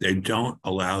interesting? They don't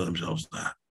allow themselves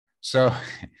that. So,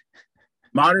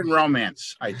 Modern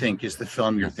Romance, I think, is the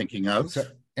film you're thinking of. So,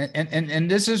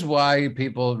 and this is why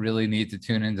people really need to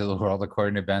tune into The World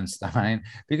According to Ben Stein,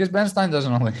 because Ben Stein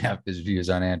doesn't only have his views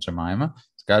on Aunt Jemima.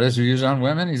 He's got his views on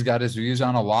women. He's got his views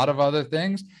on a lot of other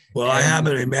things. Well, I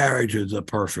happen to be married to the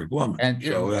perfect woman, and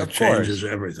so that changes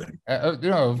everything.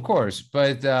 Of course,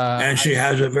 but and she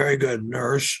has a very good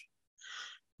nurse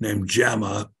named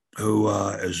Gemma, who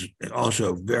is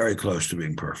also very close to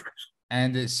being perfect.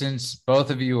 And since both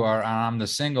of you are, I'm the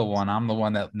single one, I'm the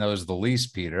one that knows the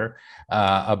least, Peter,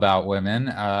 about women.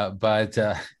 But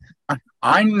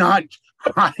I'm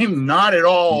not at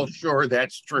all sure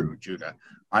that's true, Judah.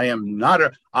 I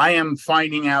am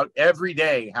finding out every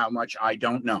day how much I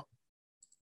don't know.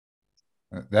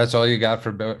 That's all you got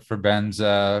for Ben's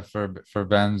for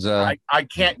Ben's. I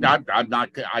can't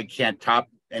top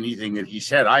anything that he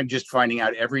said. I'm just finding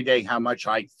out every day how much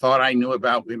I thought I knew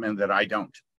about women that I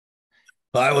don't.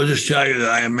 I will just tell you that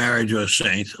I am married to a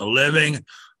saint, a living,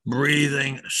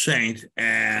 breathing saint,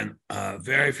 and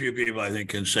very few people, I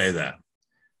think, can say that.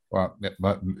 Well,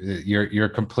 but you're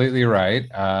completely right.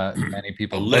 Many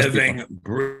people,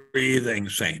 breathing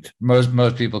saint.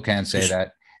 Most people can't say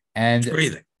that. And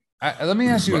breathing. Let me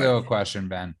ask you though a question,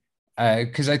 Ben,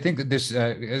 because I think that this,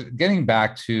 getting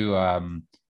back to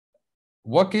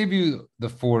what gave you the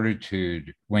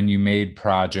fortitude when you made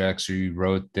projects or you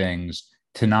wrote things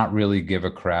to not really give a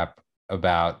crap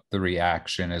about the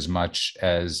reaction as much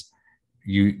as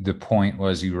the point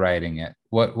was you writing it?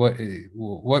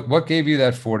 What gave you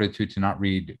that fortitude to not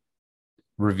read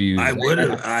reviews? I would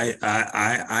have.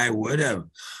 I would have.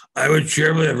 I would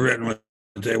surely have written what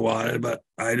they wanted, but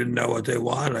I didn't know what they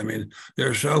wanted. I mean,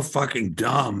 they're so fucking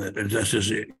dumb that it just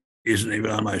isn't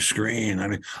even on my screen. I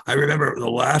mean, I remember the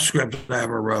last script I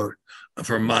ever wrote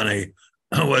for money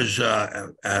was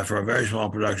for a very small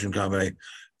production company,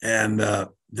 and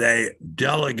they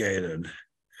delegated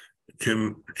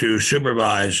to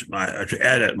supervise to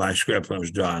edit my script when it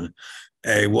was done,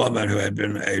 a woman who had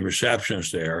been a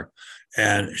receptionist there,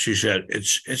 and she said,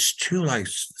 it's too like,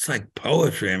 it's like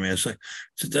poetry. I mean, it's like,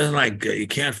 it doesn't like, you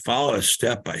can't follow it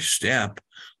step by step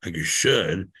like you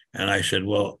should. And I said,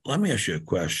 well, let me ask you a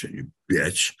question, you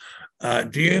bitch.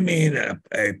 Do you mean a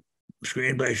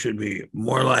screenplay should be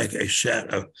more like a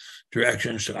set of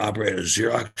directions to operate a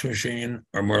Xerox machine,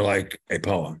 or more like a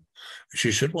poem?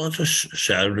 She said, well, it's a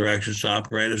set of directions to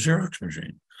operate a Xerox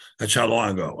machine. That's how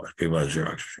long ago it was. People had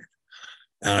Xerox machines.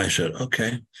 And I said,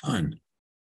 okay, fine.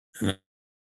 And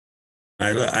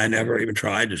I never even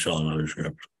tried to sell another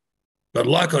script. But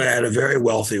luckily, I had a very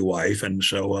wealthy wife, and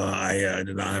so I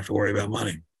did not have to worry about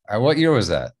money. What year was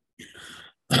that?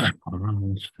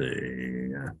 Let's see.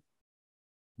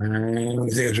 I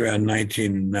think it was around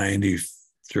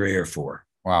 1993 or 4.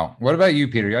 Wow. What about you,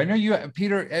 Peter? I know you,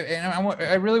 Peter, and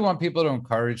I really want people to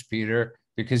encourage Peter,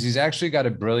 because he's actually got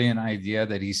a brilliant idea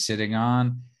that he's sitting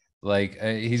on. Like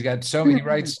he's got so many, he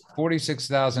writes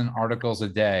 46,000 articles a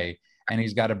day, and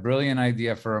he's got a brilliant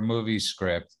idea for a movie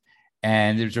script.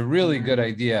 And there's a really good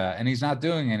idea, and he's not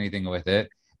doing anything with it.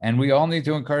 And we all need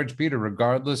to encourage Peter,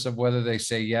 regardless of whether they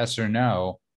say yes or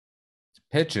no, to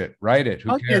pitch it, write it.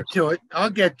 I'll get to it.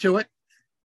 I'll get to it.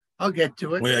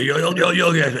 Well, yeah,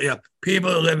 you'll get it. Yeah.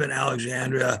 People who live in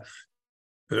Alexandria,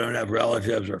 who don't have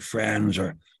relatives or friends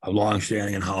or are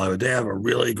long-standing in Hollywood, they have a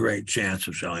really great chance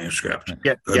of selling a script.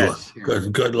 Yeah,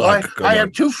 good luck. I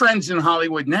have 2 friends in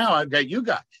Hollywood now. I've got you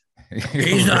guys.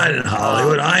 He's not in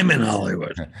Hollywood. I'm in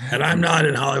Hollywood. And I'm not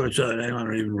in Hollywood so that anyone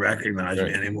would even recognize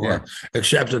me anymore,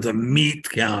 except at the meat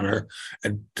counter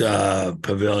at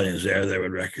Pavilions there, they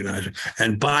would recognize me.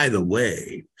 And by the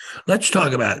way, let's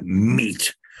talk about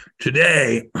meat.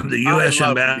 Today, the U.S.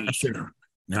 ambassador,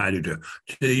 I do too.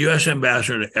 The U.S.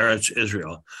 ambassador to Eretz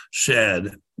Israel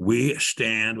said, we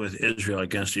stand with Israel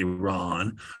against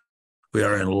Iran. We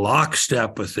are in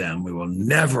lockstep with them. We will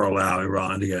never allow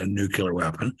Iran to get a nuclear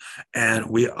weapon. And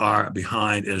we are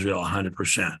behind Israel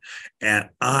 100%. And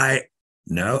I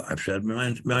know, I've said a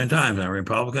million times, I'm a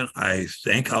Republican. I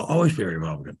think I'll always be a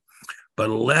Republican. But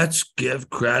let's give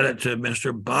credit to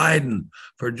Mr. Biden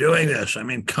for doing this. I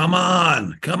mean, come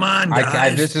on,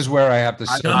 guys. This is where I have to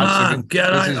say, come on,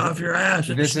 get off your ass.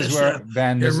 This is where,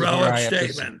 Ben, this heroic is where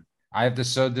statement. I have to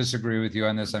so disagree with you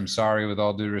on this. I'm sorry, with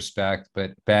all due respect,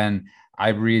 but Ben, I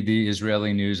read the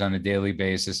Israeli news on a daily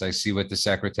basis. I see what the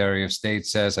Secretary of State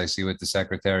says. I see what the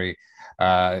Secretary,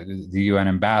 the UN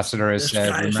ambassador has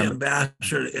said. This guy's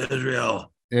ambassador to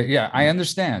Israel. Yeah, I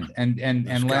understand.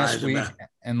 And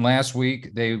last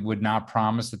week they would not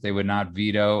promise that they would not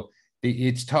veto.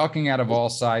 It's talking out of all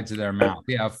sides of their mouth.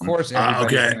 Yeah, of course.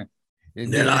 Okay.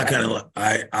 They're not going to.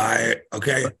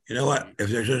 Okay. You know what? If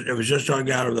it's just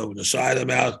talking out of the side of the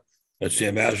mouth, that's the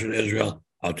ambassador to Israel.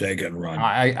 I'll take it and run.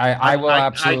 I will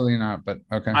absolutely not. But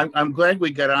okay. I'm glad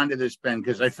we got onto this, Ben,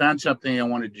 because I found something I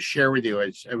wanted to share with you.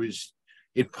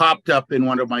 It popped up in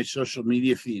one of my social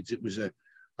media feeds. It was a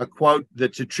quote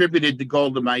that's attributed to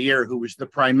Golda Meir, who was the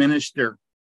prime minister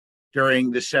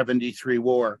during the 73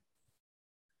 war.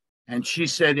 And she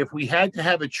said, if we had to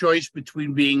have a choice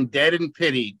between being dead and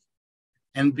pitied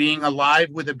and being alive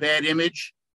with a bad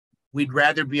image, we'd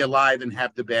rather be alive and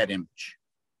have the bad image.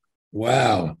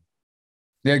 Wow.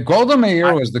 Yeah, Golda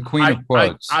Meir was the queen of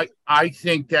quotes. I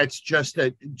think that's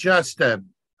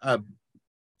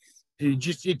it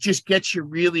just gets you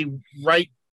really right,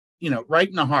 right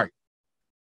in the heart.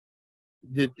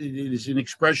 It is an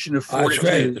expression of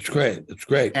fortitude. It's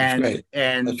great. And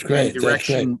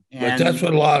direction. That's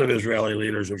what a lot of Israeli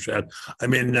leaders have said. I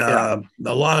mean, a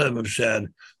lot of them have said,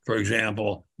 for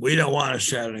example, we don't want to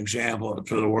set an example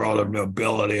to the world of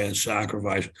nobility and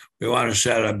sacrifice. We want to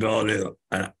set an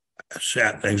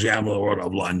example of the world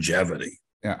of longevity.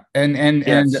 Yeah.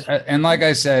 And like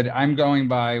I said, I'm going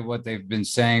by what they've been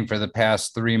saying for the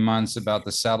past 3 months about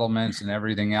the settlements and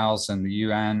everything else and the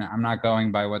UN. I'm not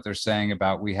going by what they're saying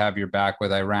about we have your back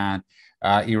with Iran.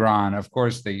 Of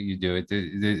course you do it.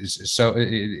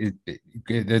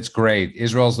 It's great.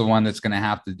 Israel's the one that's going to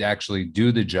have to actually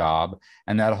do the job,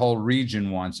 and that whole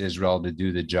region wants Israel to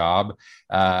do the job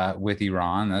with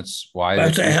Iran. That's why.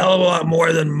 That's a hell of a lot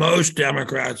more than most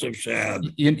Democrats have said.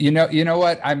 You know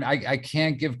what? I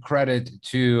can't give credit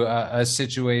to a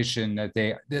situation that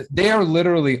they are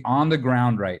literally on the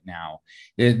ground right now.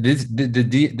 The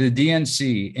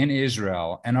DNC in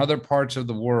Israel and other parts of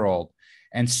the world,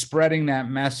 and spreading that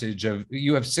message of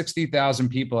you have 60,000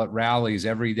 people at rallies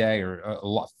every day, or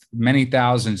many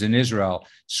thousands in Israel,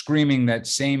 screaming that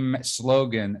same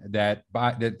slogan that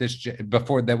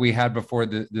we had before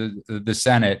the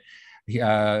Senate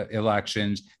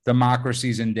elections: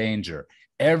 democracy's in danger.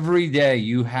 Every day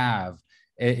you have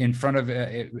in front of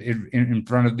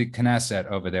the Knesset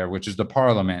over there, which is the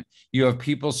parliament. You have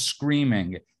people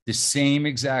screaming the same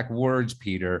exact words,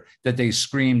 Peter, that they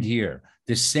screamed here,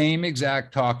 the same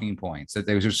exact talking points that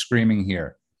they were screaming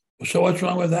here. So what's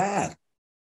wrong with that?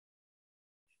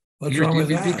 What's wrong with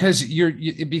that?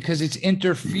 Because it's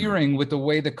interfering with the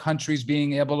way the country's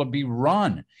being able to be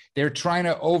run. They're trying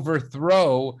to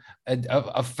overthrow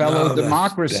a fellow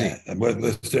democracy.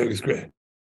 That's great.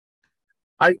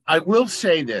 I will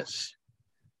say this,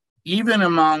 even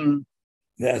among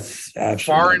that's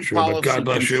foreign true, policy God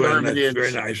bless you, and that's conservatives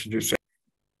very nice to say.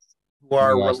 Who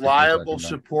are reliable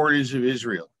supporters of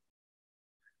Israel,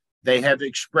 they have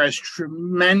expressed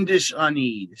tremendous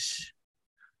unease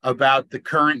about the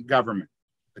current government,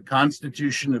 the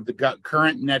constitution of the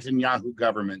current Netanyahu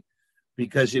government,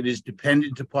 because it is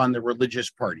dependent upon the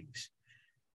religious parties.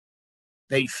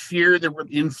 They fear the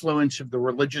influence of the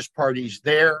religious parties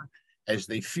there, as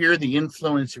they fear the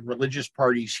influence of religious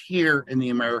parties here in the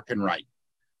American right.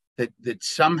 That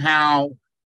somehow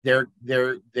they're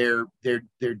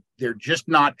just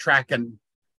not tracking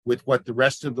with what the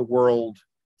rest of the world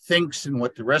thinks and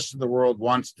what the rest of the world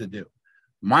wants to do.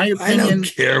 My opinion, I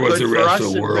don't care what the rest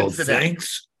of the world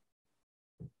thinks.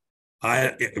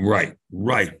 Right.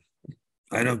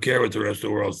 I don't care what the rest of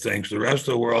the world thinks. The rest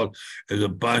of the world is a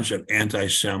bunch of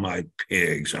anti-Semite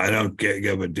pigs. I don't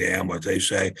give a damn what they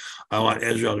say. I want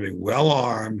Israel to be well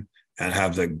armed and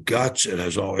have the guts it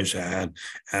has always had.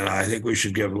 And I think we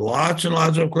should give lots and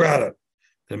lots of credit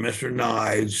to Mr.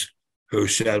 Nides, who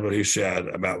said what he said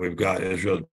about we've got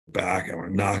Israel back and we're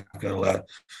not going to let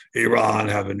Iran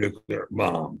have a nuclear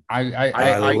bomb.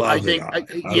 I think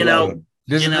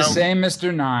this is the same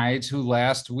Mr. Nides who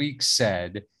last week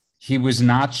said he was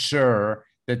not sure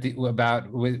that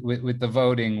with the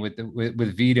voting,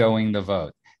 with vetoing the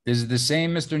vote. This is the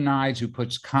same Mr. Nides who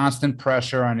puts constant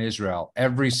pressure on Israel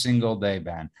every single day,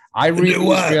 Ben. I read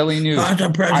the Israeli news.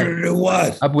 Constant pressure to do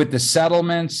what? With the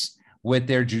settlements, with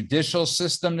their judicial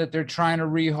system that they're trying to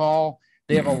rehaul.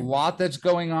 They have a lot that's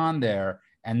going on there.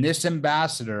 And this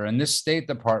ambassador and this State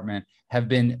Department have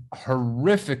been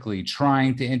horrifically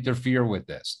trying to interfere with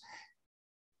this.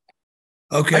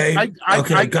 Okay.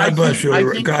 God bless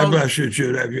you. God bless you,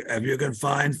 Jude. If you can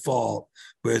find fault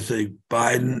with the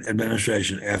Biden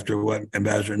administration after what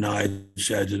Ambassador Nye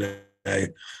said today,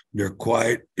 you've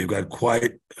got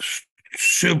quite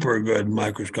super good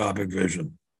microscopic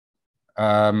vision.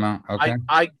 Okay.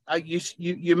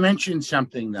 You mentioned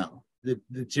something though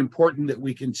that's important that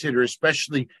we consider,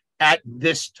 especially at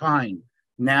this time,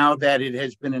 now that it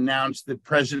has been announced that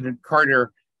President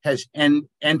Carter has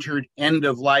entered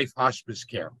end-of-life hospice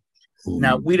care.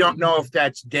 Now, we don't know if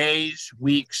that's days,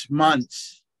 weeks,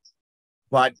 months,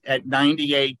 but at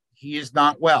 98, he is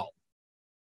not well.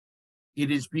 It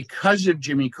is because of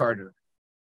Jimmy Carter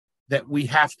that we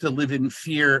have to live in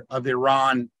fear of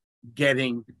Iran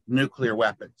getting nuclear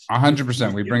weapons.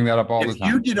 100%. We bring that up all the time.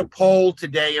 If you did a poll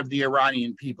today of the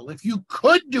Iranian people, if you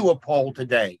could do a poll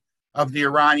today of the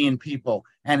Iranian people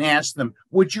and ask them,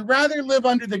 would you rather live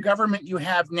under the government you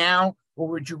have now, or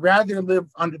would you rather live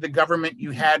under the government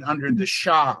you had under the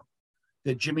Shah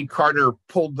that Jimmy Carter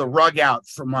pulled the rug out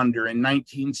from under in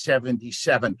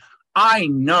 1977? I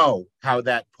know how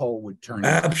that poll would turn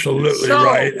out. Absolutely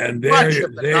right. And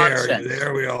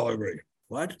there we all agree.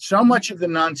 What? So much of the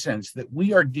nonsense that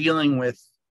we are dealing with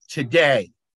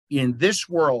today in this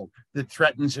world that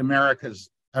threatens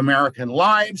American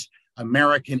lives,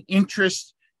 American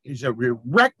interests, is a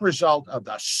direct result of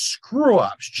the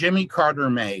screw-ups Jimmy Carter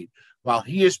made while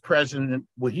he was president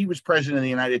of the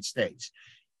United States.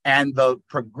 And the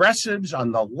progressives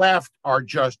on the left are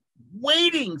just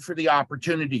waiting for the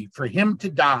opportunity for him to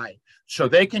die so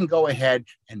they can go ahead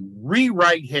and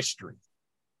rewrite history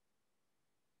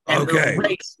and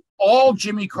erase all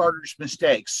Jimmy Carter's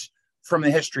mistakes from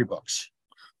the history books.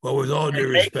 Well, with all due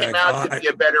respect, make him out to be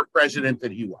a better president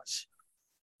than he was.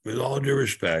 With all due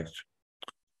respect,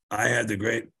 I had the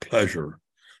great pleasure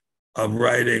of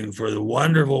writing for the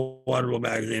wonderful, wonderful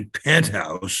magazine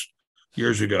Penthouse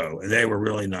years ago. And they were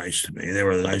really nice to me. They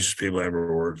were the nicest people I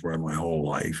ever worked for in my whole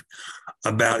life,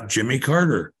 about Jimmy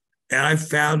Carter. And I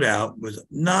found out with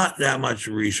not that much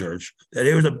research that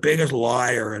he was the biggest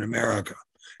liar in America.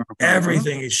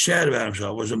 Everything he said about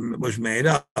himself was made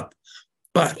up.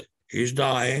 But he's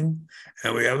dying,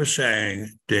 and we have a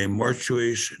saying, de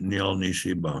mortuis nil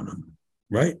nisi bonum,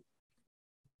 right? Do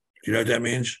you know what that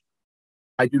means?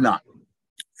 I do not.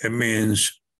 It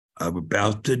means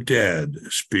about the dead,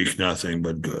 speak nothing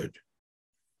but good.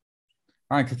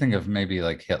 I could think of maybe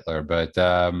like Hitler, but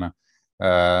and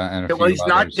well, he's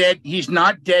not dead. He's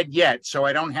not dead yet, so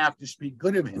I don't have to speak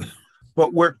good of him.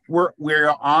 But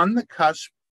we're on the cusp.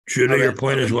 Judah, your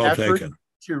point is well taken.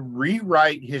 To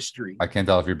rewrite history. I can't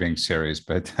tell if you're being serious,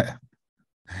 but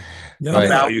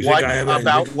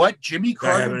about what Jimmy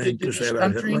Carter did to this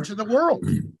country and to the world.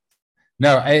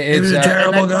 No, he was a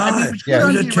terrible guy. He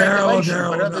was a terrible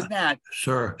but other than that,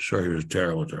 sir, he was a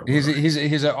terrible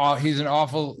he's an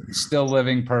awful still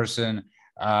living person,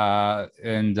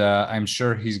 and I'm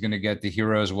sure he's going to get the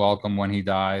hero's welcome when he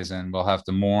dies, and we'll have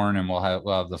to mourn, and we'll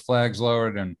have the flags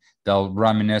lowered, and they'll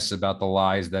reminisce about the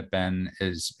lies that Ben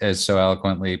is so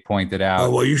eloquently pointed out.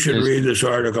 Oh, well, you should read this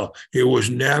article. He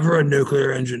was never a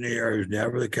nuclear engineer. He was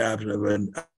never the captain of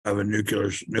a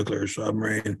nuclear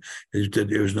submarine. He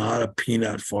was not a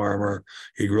peanut farmer.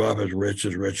 He grew up as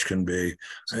rich can be.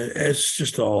 It's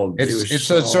just all. It's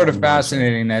sort of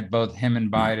fascinating that both him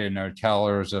and Biden are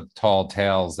tellers of tall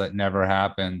tales that never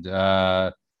happened. He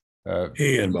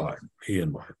and Biden.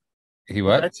 He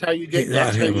what? That's how you get.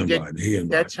 That's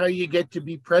how you get to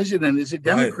be president as a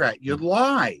Democrat. You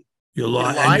lie. You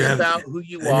lie about who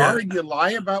you are, and you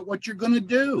lie about what you're going to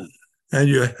do. And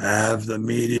you have the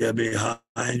media behind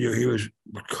you.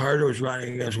 Carter was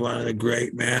running against one of the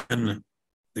great men,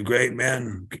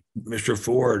 Mr.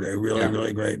 Ford, a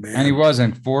really great man. And he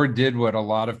wasn't. Ford did what a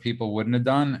lot of people wouldn't have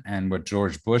done, and what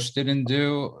George Bush didn't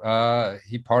do.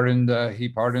 He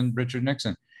pardoned Richard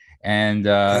Nixon. And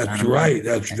that's right.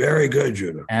 That's very good,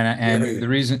 Judah. And the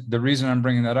reason I'm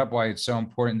bringing that up, why it's so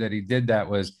important that he did that,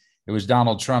 was it was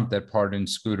Donald Trump that pardoned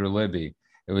Scooter Libby.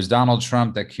 It was Donald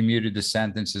Trump that commuted the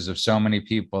sentences of so many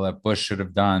people that Bush should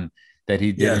have done that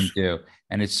he didn't do.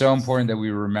 And it's so important that we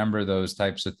remember those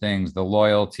types of things, the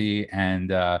loyalty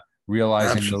and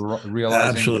realizing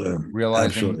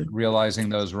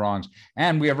those wrongs.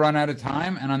 And we have run out of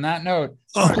time. And on that note,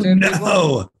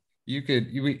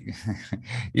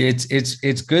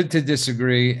 it's good to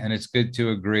disagree and it's good to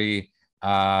agree.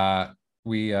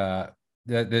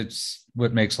 That's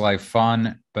what makes life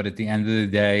fun. But at the end of the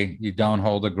day, you don't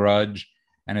hold a grudge.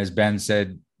 And as Ben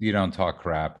said, you don't talk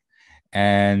crap.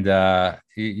 And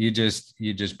you just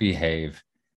behave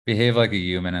like a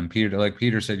human. And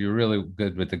Peter said, you're really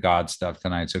good with the God stuff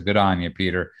tonight. So good on you,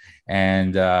 Peter.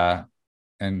 And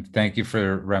thank you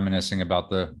for reminiscing about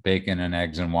the bacon and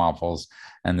eggs and waffles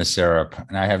and the syrup.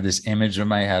 And I have this image in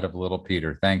my head of little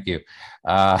Peter. Thank you.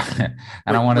 And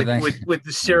I want to thank with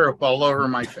the syrup all over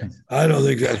my face. I don't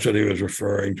think that's what he was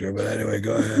referring to, but anyway,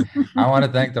 go ahead. I want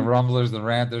to thank the rumblers, the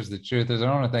ranters, the truthers. I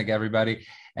want to thank everybody.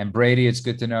 And Brady, it's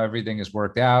good to know everything has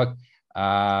worked out.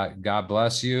 God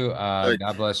bless you.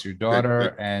 God bless your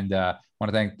daughter. And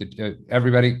want to thank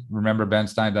everybody. Remember,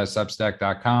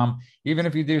 benstein.substack.com. Even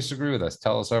if you disagree with us,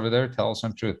 tell us over there. Tell us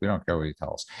some truth. We don't care what you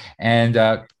tell us.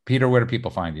 And Peter, where do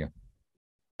people find you?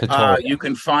 You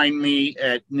can find me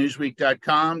at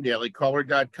newsweek.com,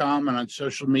 dailycaller.com, and on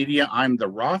social media, I'm the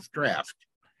Roth Draft.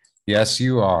 Yes,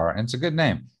 you are. And it's a good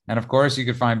name. And of course, you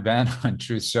can find Ben on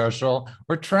Truth Social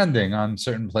or trending on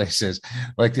certain places.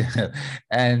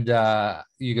 And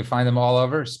you can find them all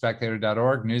over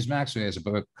spectator.org, Newsmax, who has a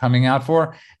book coming out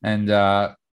for. And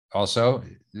also,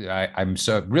 I'm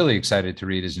so really excited to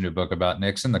read his new book about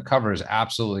Nixon. The cover is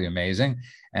absolutely amazing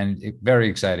and very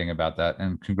exciting about that.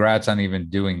 And congrats on even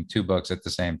doing 2 books at the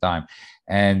same time.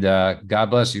 And God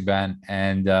bless you, Ben.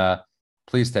 And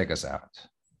please take us out.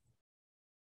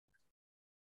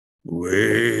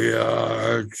 We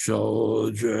are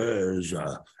soldiers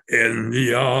in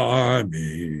the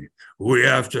army. We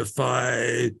have to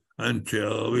fight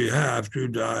until we have to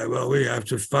die. Well, we have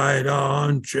to fight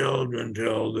on, children,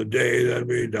 till the day that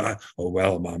we die. Oh,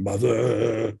 well, my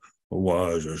mother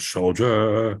was a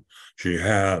soldier. She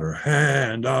had her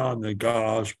hand on the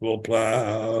gospel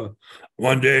plow.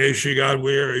 One day she got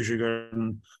weary. She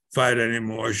couldn't fight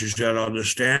anymore. She said, I'll just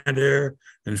stand here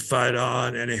and fight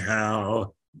on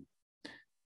anyhow.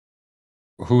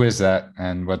 Who is that,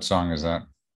 and what song is that?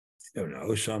 I don't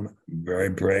know, some very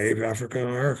brave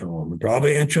African-American woman,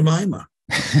 probably Aunt Jemima.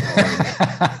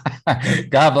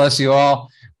 God bless you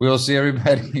all. We will see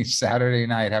everybody Saturday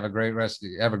night. Have a great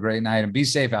night, and be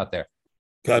safe out there.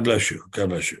 God bless you. God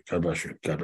bless you. God bless you. God bless you.